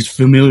material is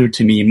familiar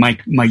to me.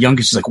 My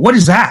youngest is like, what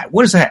is that?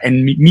 What is that?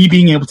 And me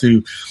being able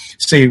to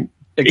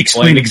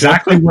explain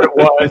exactly what it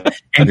was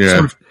and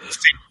sort of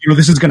say,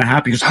 this is going to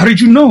happen. He goes, how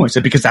did you know? I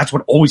said, because that's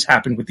what always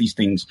happened with these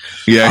things.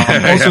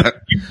 Also,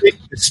 the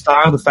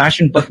style, the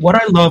fashion. But what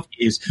I love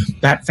is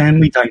that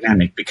family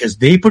dynamic because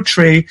they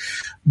portray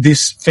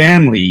this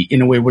family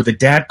in a way where the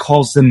dad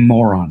calls them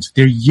morons.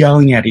 They're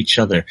yelling at each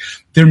other.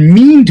 They're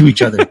mean to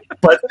each other,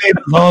 but they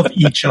love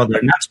each other.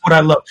 And that's what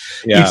I love.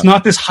 Yeah. It's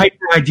not this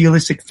hyper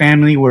idealistic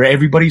family where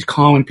everybody's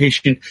calm and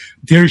patient.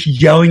 They're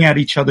yelling at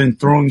each other and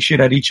throwing shit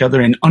at each other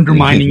and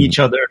undermining each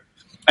other.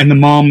 And the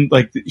mom,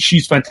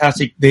 she's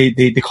fantastic.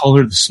 They call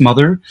her the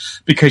smother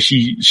because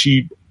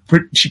she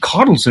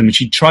coddles him and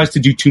she tries to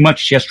do too much.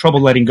 She has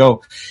trouble letting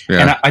go.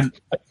 Yeah. And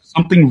I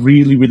something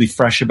really, really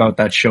fresh about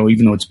that show,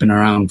 even though it's been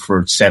around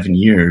for 7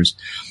 years.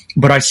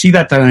 But I see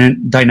that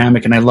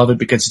dynamic and I love it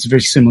because it's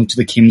very similar to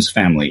the Kim's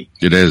family.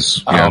 It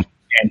is. Yeah.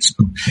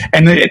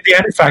 And the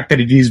added fact that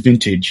it is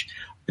vintage,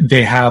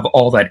 they have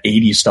all that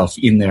 80s stuff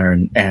in there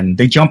and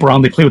they jump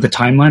around. They play with the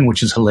timeline,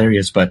 which is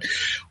hilarious. But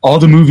all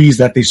the movies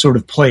that they sort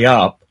of play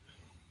up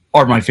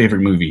are my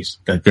favorite movies.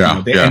 And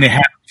they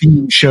have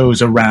theme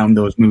shows around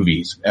those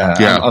movies.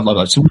 I love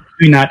that. So we're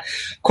doing that.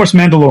 Of course,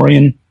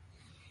 Mandalorian,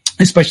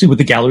 especially with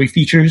the gallery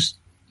features.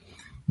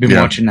 Been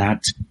watching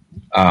that.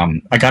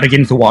 I got to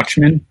get into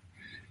Watchmen.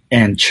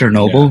 and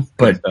Chernobyl,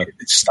 but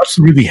stuff's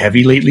really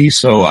heavy lately,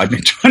 so I've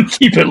been trying to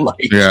keep it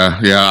light. Yeah.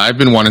 I've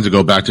been wanting to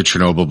go back to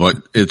Chernobyl, but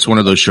it's one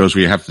of those shows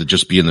where you have to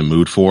just be in the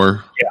mood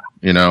for,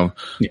 to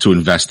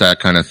invest that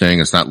kind of thing.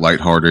 It's not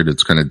lighthearted.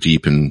 It's kind of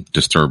deep and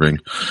disturbing.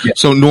 Yeah.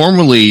 So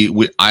normally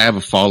I have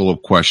a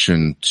follow-up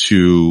question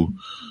to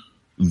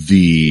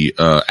the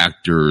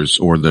actors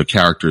or the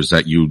characters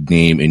that you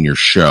name in your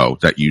show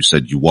that you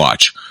said you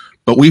watch,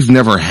 but we've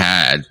never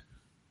had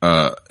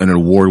an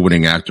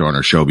award-winning actor on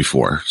our show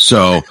before.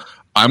 So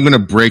I'm going to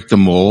break the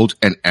mold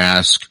and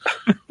ask,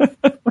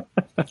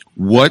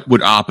 what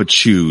would Appa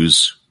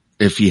choose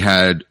if he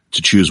had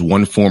to choose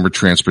one form of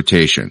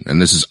transportation? And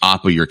this is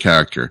Appa, your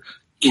character.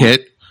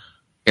 Kit,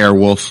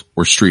 Airwolf,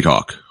 or Street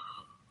Hawk?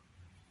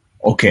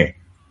 Okay.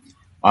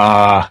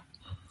 I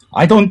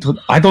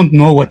don't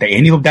know what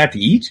any of that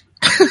eat.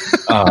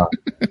 I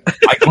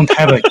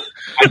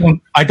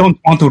don't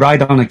want to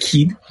ride on a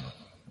kid.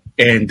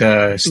 And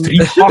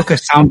Street Hawk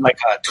sound like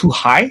too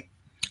high.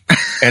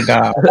 And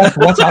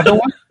what's the other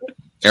one?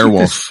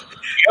 Airwolf.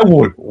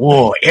 Airwolf.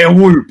 Whoa,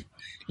 Airwolf.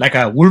 Like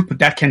a wolf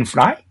that can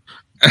fly?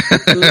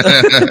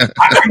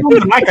 I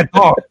don't like a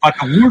dog, but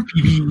a wolf,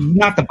 if he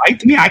not to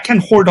bite me, I can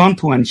hold on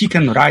to and he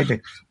can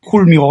ride,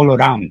 pull me all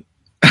around.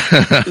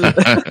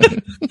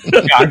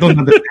 I don't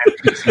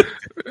understand.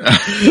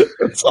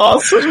 That's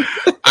awesome.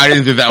 I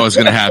didn't think that was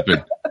going to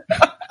happen.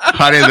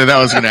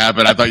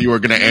 I thought you were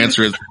going to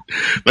answer it.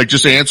 Like,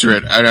 just answer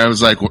it. And I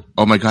was like,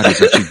 oh my God,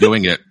 he's actually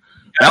doing it.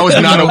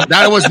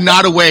 That was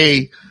not a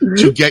way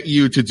to get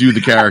you to do the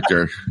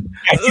character.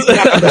 I did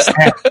not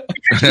understand.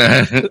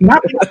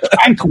 Not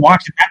trying to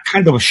watch that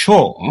kind of a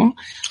show. Huh?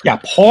 Yeah,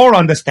 Paul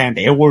understand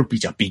Airwolf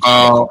is a big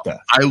character.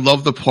 I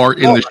love the part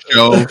in the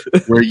show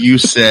where you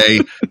say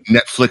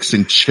Netflix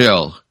and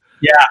chill.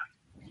 Yeah.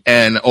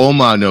 And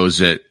Oma knows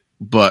it,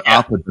 but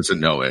Appa doesn't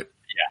know it.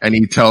 Yeah. And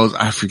he tells,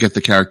 I forget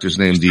the character's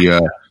name.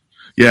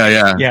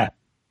 Yeah.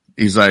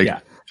 He's like,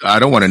 I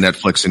don't want to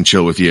Netflix and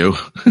chill with you.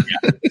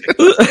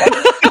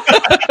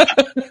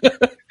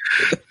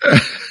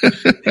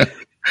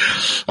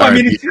 I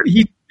mean,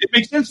 it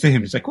makes sense to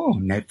him. It's like, oh,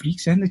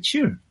 Netflix and the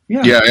chill.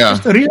 Yeah.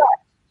 Just relax.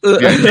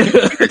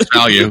 It's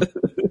value.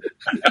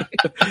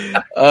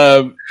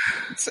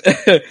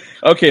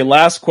 Okay,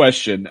 last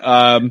question.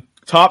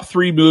 Top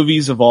 3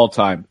 movies of all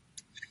time.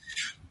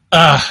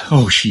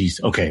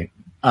 Okay.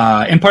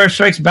 Empire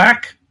Strikes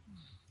Back,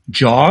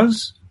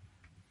 Jaws.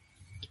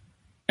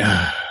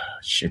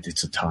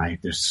 It's a tie.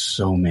 There's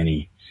so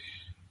many.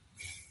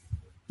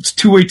 It's a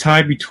 2-way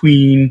tie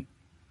between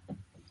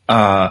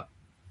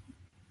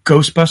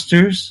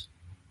Ghostbusters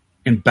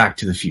and Back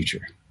to the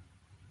Future,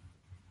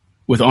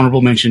 with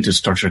honorable mention to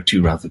Star Trek II: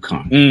 Wrath of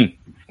Khan.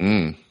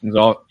 It's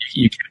all,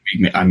 you can't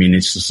beat me. I mean,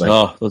 it's just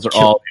like, those are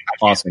all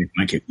awesome.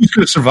 Who's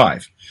going to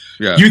survive?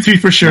 Yeah. You 3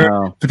 for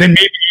sure, but then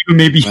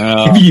maybe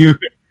you.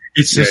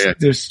 It's just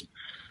there's,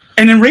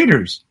 and then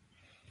Raiders,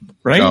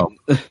 right? Oh,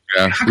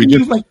 yeah, how can you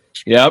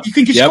you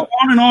can just go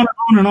on and on and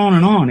on and on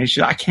and on. It's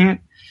just, I can't.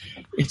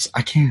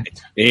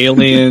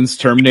 Aliens,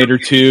 Terminator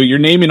 2. You're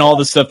naming all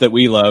the stuff that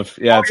we love.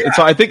 Yeah, it's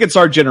I think it's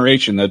our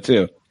generation though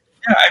too.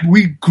 Yeah,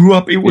 we grew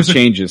up. It was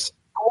changes. A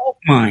gold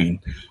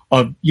mine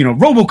of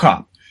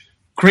RoboCop,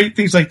 great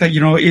things like that.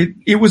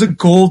 It was a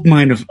gold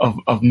mine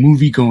of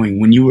movie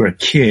going when you were a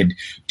kid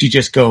to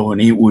just go,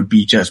 and it would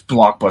be just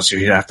blockbuster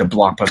hit after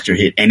blockbuster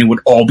hit, and it would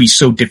all be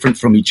so different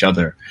from each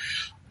other.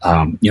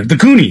 The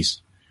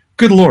Goonies.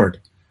 Good Lord.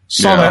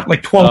 Saw that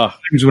like 12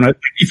 times when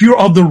if you're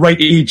of the right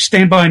age,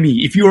 Stand By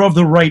Me. If you're of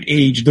the right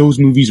age, those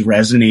movies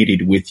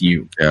resonated with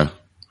you. Yeah.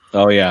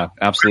 Oh yeah,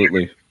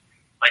 absolutely.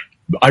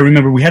 I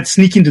remember we had to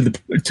sneak into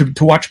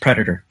to watch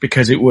Predator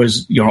because it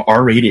was,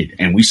 R-rated,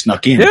 and we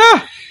snuck in.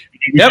 Yeah.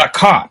 We got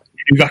caught.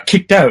 We got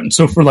kicked out. And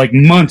so for like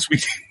months, we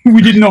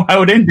didn't know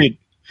how it ended.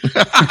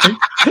 Yeah.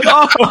 That's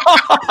awful.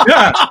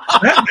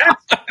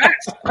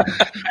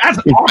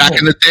 Back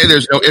in the day,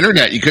 there's no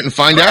internet. You couldn't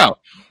find out.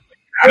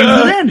 You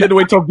had to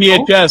wait till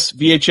VHS.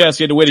 You had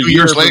to wait a 2 year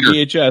years for later.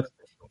 VHS.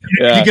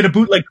 You get a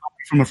bootleg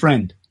copy from a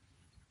friend.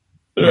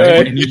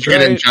 Right. Did you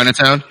get it in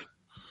Chinatown?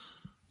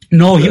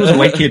 No, he was a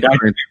white kid. I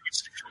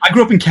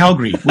grew up in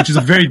Calgary, which is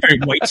a very, very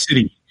white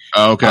city.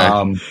 Oh,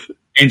 okay.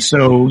 And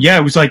so,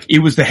 it was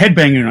the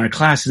headbanger in our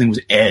class. His name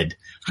was Ed.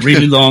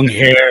 Really long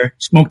hair,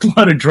 smoked a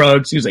lot of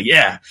drugs. He was like,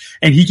 yeah.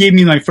 And he gave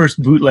me my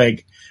first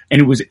bootleg,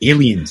 and it was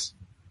Aliens.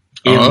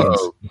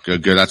 Oh,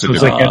 good. That's a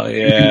good one.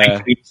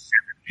 I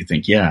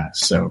think,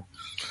 so.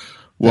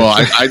 Well,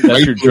 I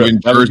was your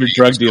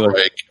drug dealer.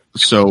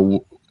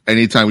 So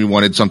anytime we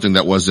wanted something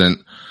that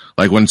wasn't,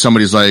 like when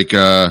somebody's like,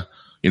 our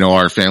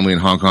family in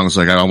Hong Kong is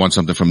like, I don't want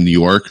something from New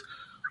York.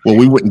 Well,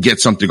 we wouldn't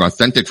get something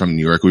authentic from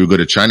New York. We would go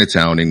to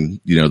Chinatown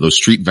and, those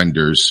street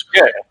vendors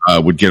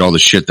would get all the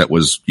shit that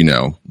was,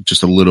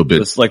 just a little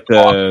bit. It's like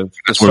the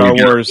Star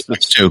Wars,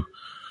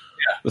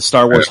 the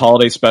Star Wars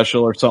holiday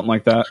special or something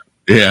like that.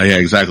 Yeah,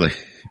 exactly.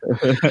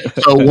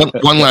 So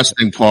one last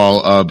thing,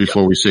 Paul,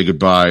 before we say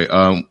goodbye.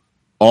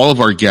 All of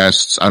our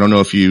guests, I don't know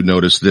if you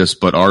noticed this,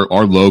 but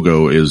our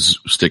logo is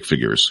stick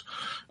figures.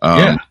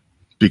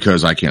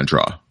 because I can't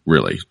draw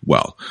really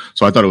well.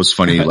 So I thought it was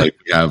funny. Like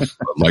we have a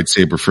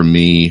lightsaber from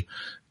me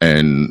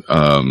and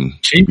a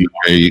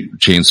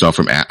chainsaw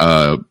from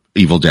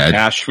Evil Dead.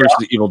 Ash versus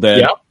the Evil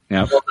Dead.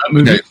 Yeah.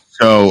 Okay.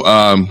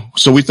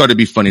 So we thought it'd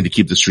be funny to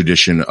keep this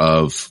tradition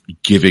of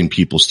giving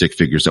people stick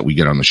figures that we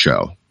get on the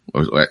show,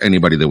 or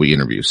anybody that we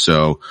interview.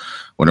 So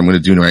what I'm going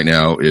to do right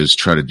now is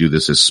try to do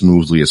this as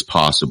smoothly as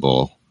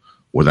possible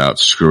without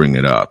screwing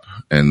it up.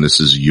 And this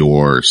is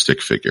your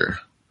stick figure.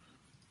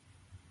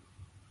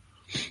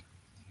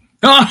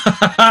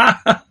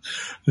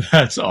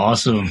 That's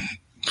awesome.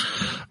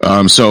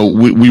 So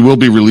we will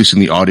be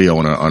releasing the audio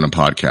on a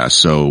podcast.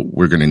 So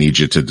we're going to need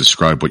you to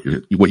describe what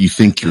you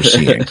think you're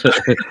seeing.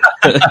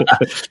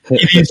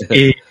 It's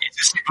a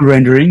simple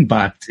rendering,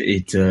 but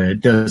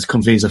it does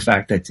convey the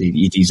fact that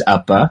it is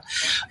Appa.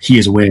 He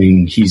is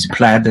wearing his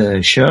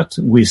plaid shirt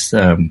with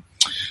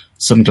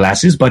some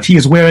glasses, but he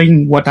is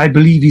wearing what I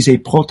believe is a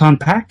proton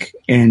pack,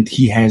 and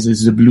he has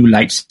the blue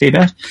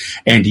lightsaber,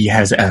 and he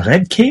has a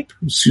red cape,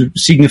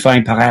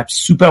 signifying perhaps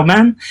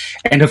Superman,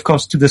 and of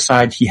course to the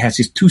side he has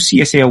his 2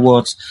 CSA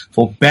awards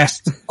for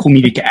best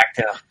comedic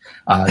actor.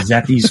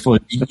 That is for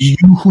you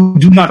who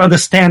do not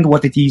understand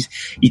what it is.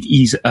 It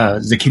is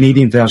the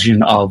Canadian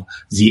version of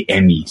the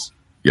Emmys.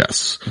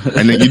 Yes,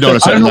 and then you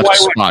notice I left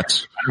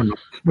spots. I don't know.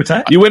 What's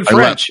that? You went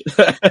French.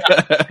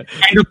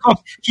 And of course,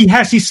 he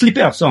has his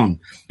slippers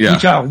on,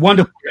 which are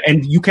wonderful.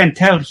 And you can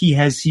tell he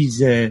has his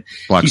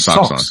black his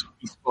socks on.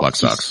 Black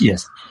socks.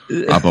 Yes.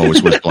 I've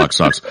always wears black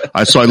socks.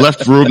 So I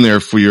left room there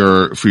for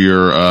your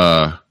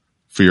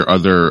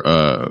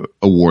other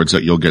awards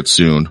that you'll get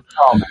soon.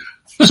 Oh,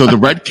 man. So the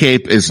red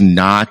cape is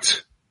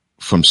not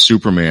from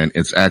Superman.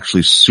 It's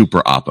actually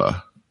Super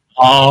Appa.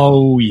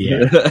 Oh,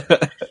 yeah.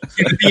 The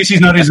thing is, he's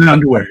not in his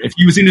underwear. If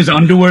he was in his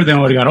underwear, then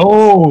I would have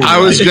gone, I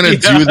was going to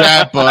do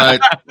that, but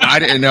I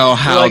didn't know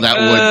how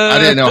I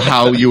didn't know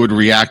how you would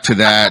react to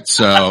that.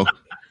 So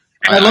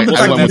I love the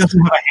fact that he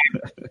doesn't have a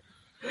hand.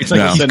 It's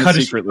like he's cut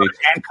his hand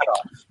cut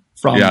off.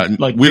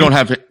 We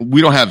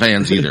don't have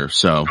hands either.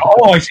 So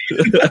I see.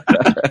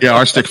 Yeah,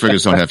 our stick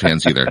figures don't have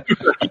hands either.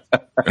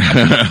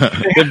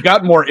 They've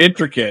got more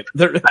intricate.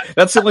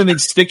 That's the only thing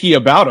sticky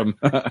about them.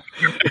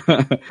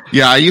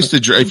 Yeah, I used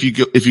to. If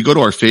you go to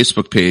our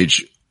Facebook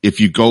page,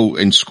 if you go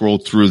and scroll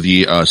through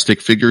the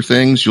stick figure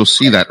things, you'll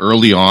see that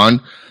early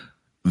on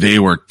they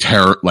were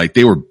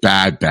they were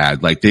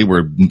bad. Like they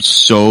were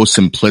so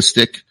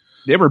simplistic.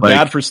 They were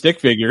bad for stick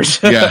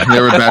figures. Yeah,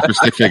 they were bad for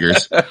stick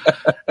figures.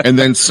 And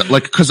then,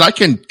 cause I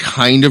can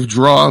kind of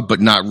draw, but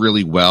not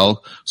really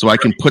well. So I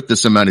can put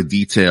this amount of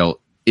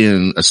detail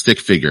in a stick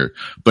figure.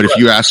 But if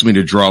you ask me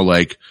to draw draw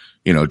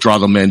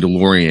the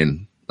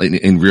Mandalorian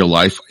in real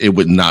life, it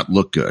would not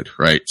look good.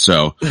 Right.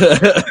 So, they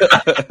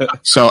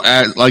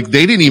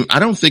didn't even, I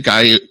don't think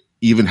I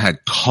even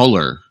had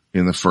color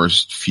in the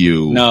first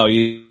few,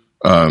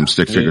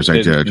 stick figures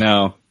I did.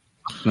 No.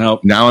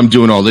 Now I'm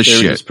doing all this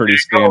shit. It's pretty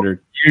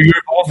standard. You're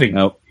evolving.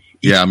 Nope.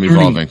 Yeah, I'm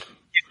evolving.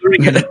 You're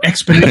doing an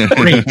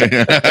exponential rate.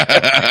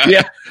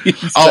 Yeah.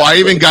 Exactly. Oh, I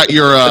even got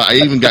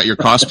your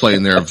cosplay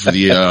in there for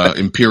the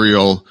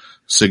Imperial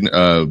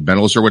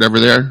medals or whatever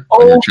there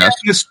on your chest.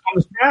 On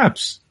the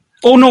straps.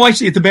 Oh no, I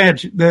see it. The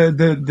badge,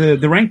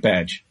 the rank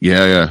badge.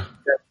 Yeah.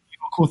 The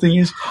cool thing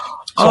is,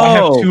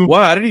 wow!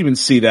 I didn't even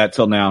see that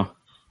till now.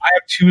 I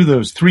have 2 of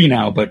those, 3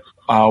 now, but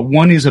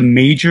one is a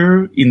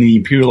major in the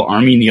Imperial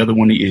Army, and the other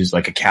one is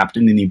like a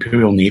captain in the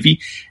Imperial Navy.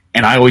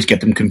 And I always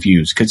get them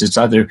confused because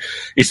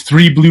it's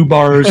 3 blue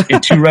bars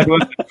and 2 red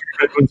ones, 3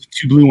 red ones,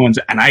 2 blue ones,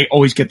 and I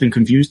always get them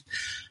confused.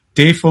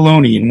 Dave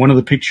Filoni in one of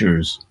the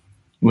pictures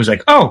was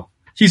like, "Oh,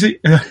 he's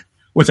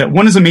what's that?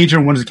 One is a major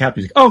and one is a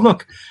captain." He's like, "Oh,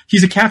 look,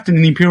 he's a captain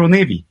in the Imperial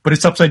Navy, but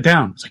it's upside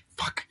down." It's like,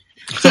 fuck.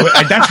 So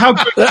that's how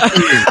good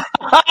he is.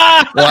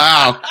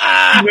 Wow.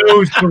 He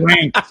knows the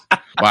ranks.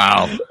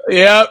 Wow.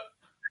 Yep.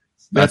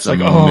 That's like,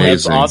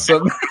 amazing. That's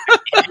awesome.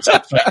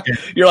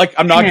 You're like,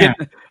 I'm not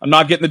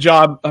getting the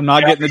job. I'm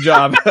not getting the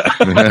job.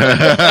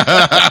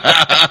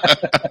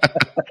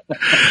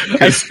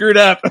 I screwed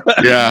up.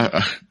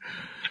 Yeah.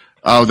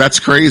 Oh, that's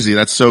crazy.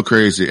 That's so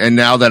crazy. And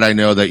now that I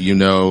know that you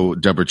know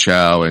Deborah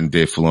Chow and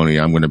Dave Filoni,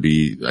 I'm going to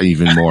be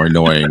even more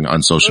annoying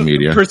on social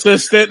media.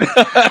 Persistent.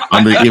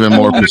 I'm going to be even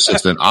more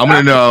persistent. I'm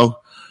going to know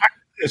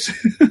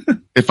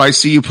if I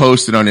see you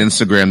posted on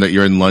Instagram that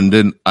you're in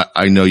London,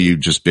 I know you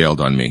just bailed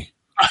on me.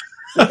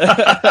 Thanks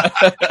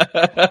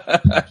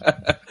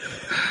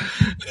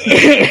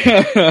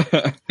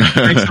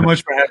so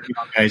much for having me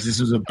on, guys. This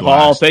was a blast.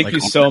 Paul, thank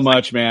you so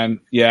much, man.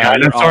 Yeah,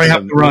 I'm sorry I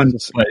have to run,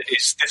 but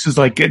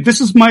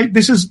this is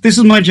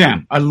my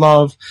jam. I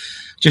love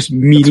just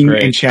meeting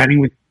and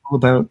chatting with people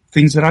about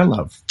things that I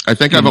love. I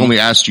think I've only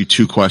asked you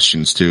 2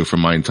 questions too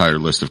from my entire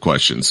list of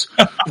questions.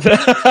 So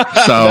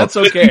that's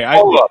okay.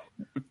 Follow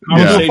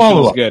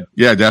up. Good.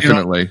 Yeah,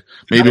 definitely.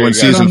 Maybe when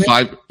season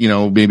 5,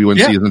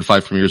 season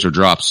 5 premieres or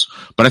drops.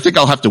 But I think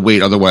I'll have to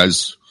wait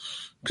otherwise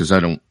because I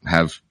don't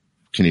have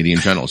Canadian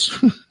channels.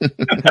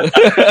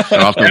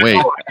 I'll have to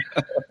wait.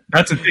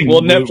 That's the thing.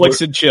 Well,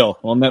 Netflix and chill.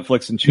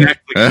 Netflix,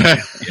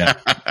 yeah.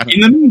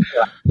 In the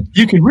meantime,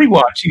 you can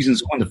rewatch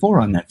seasons 1 to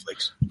 4 on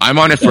Netflix. I'm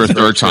on it for a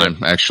third time,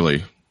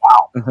 actually.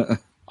 Wow.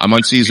 I'm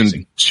on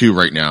season 2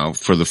 right now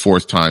for the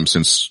 4th time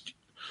since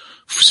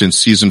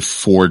season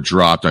 4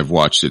 dropped. I've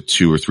watched it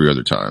 2 or 3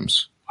 other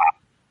times.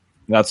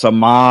 That's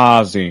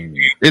amazing.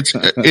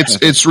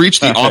 It's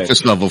reached the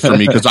Office level for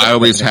me because I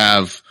always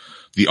have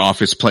The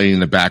Office playing in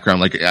the background.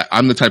 Like,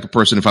 I'm the type of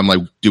person, if I'm like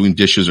doing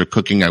dishes or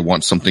cooking, I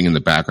want something in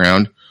the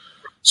background.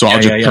 So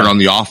I'll just turn on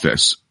The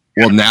Office.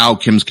 Well, now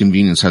Kim's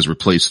Convenience has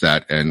replaced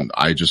that, and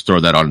I just throw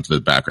that on into the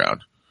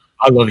background.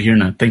 I love hearing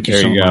that. Thank you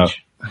so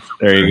much.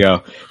 There you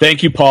go.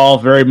 Thank you, Paul,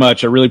 very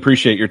much. I really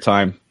appreciate your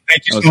time.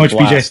 Thank you so much,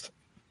 BJ.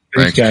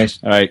 Thanks, guys.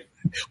 All right.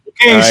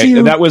 Okay, all right. see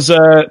you. That was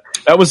that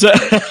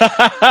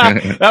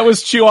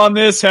was Chew on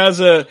This has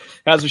a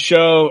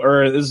show,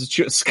 or this is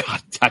Chew.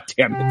 God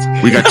damn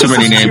it. We got too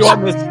many names.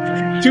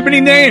 Too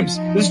many names.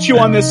 This is Chew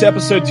on This,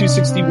 episode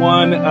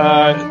 261.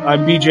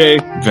 I'm BJ.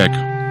 Vic.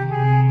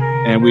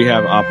 And we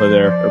have Appa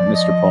there, or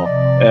Mr. Paul.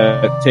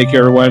 Take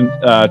care, everyone.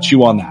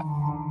 Chew on that.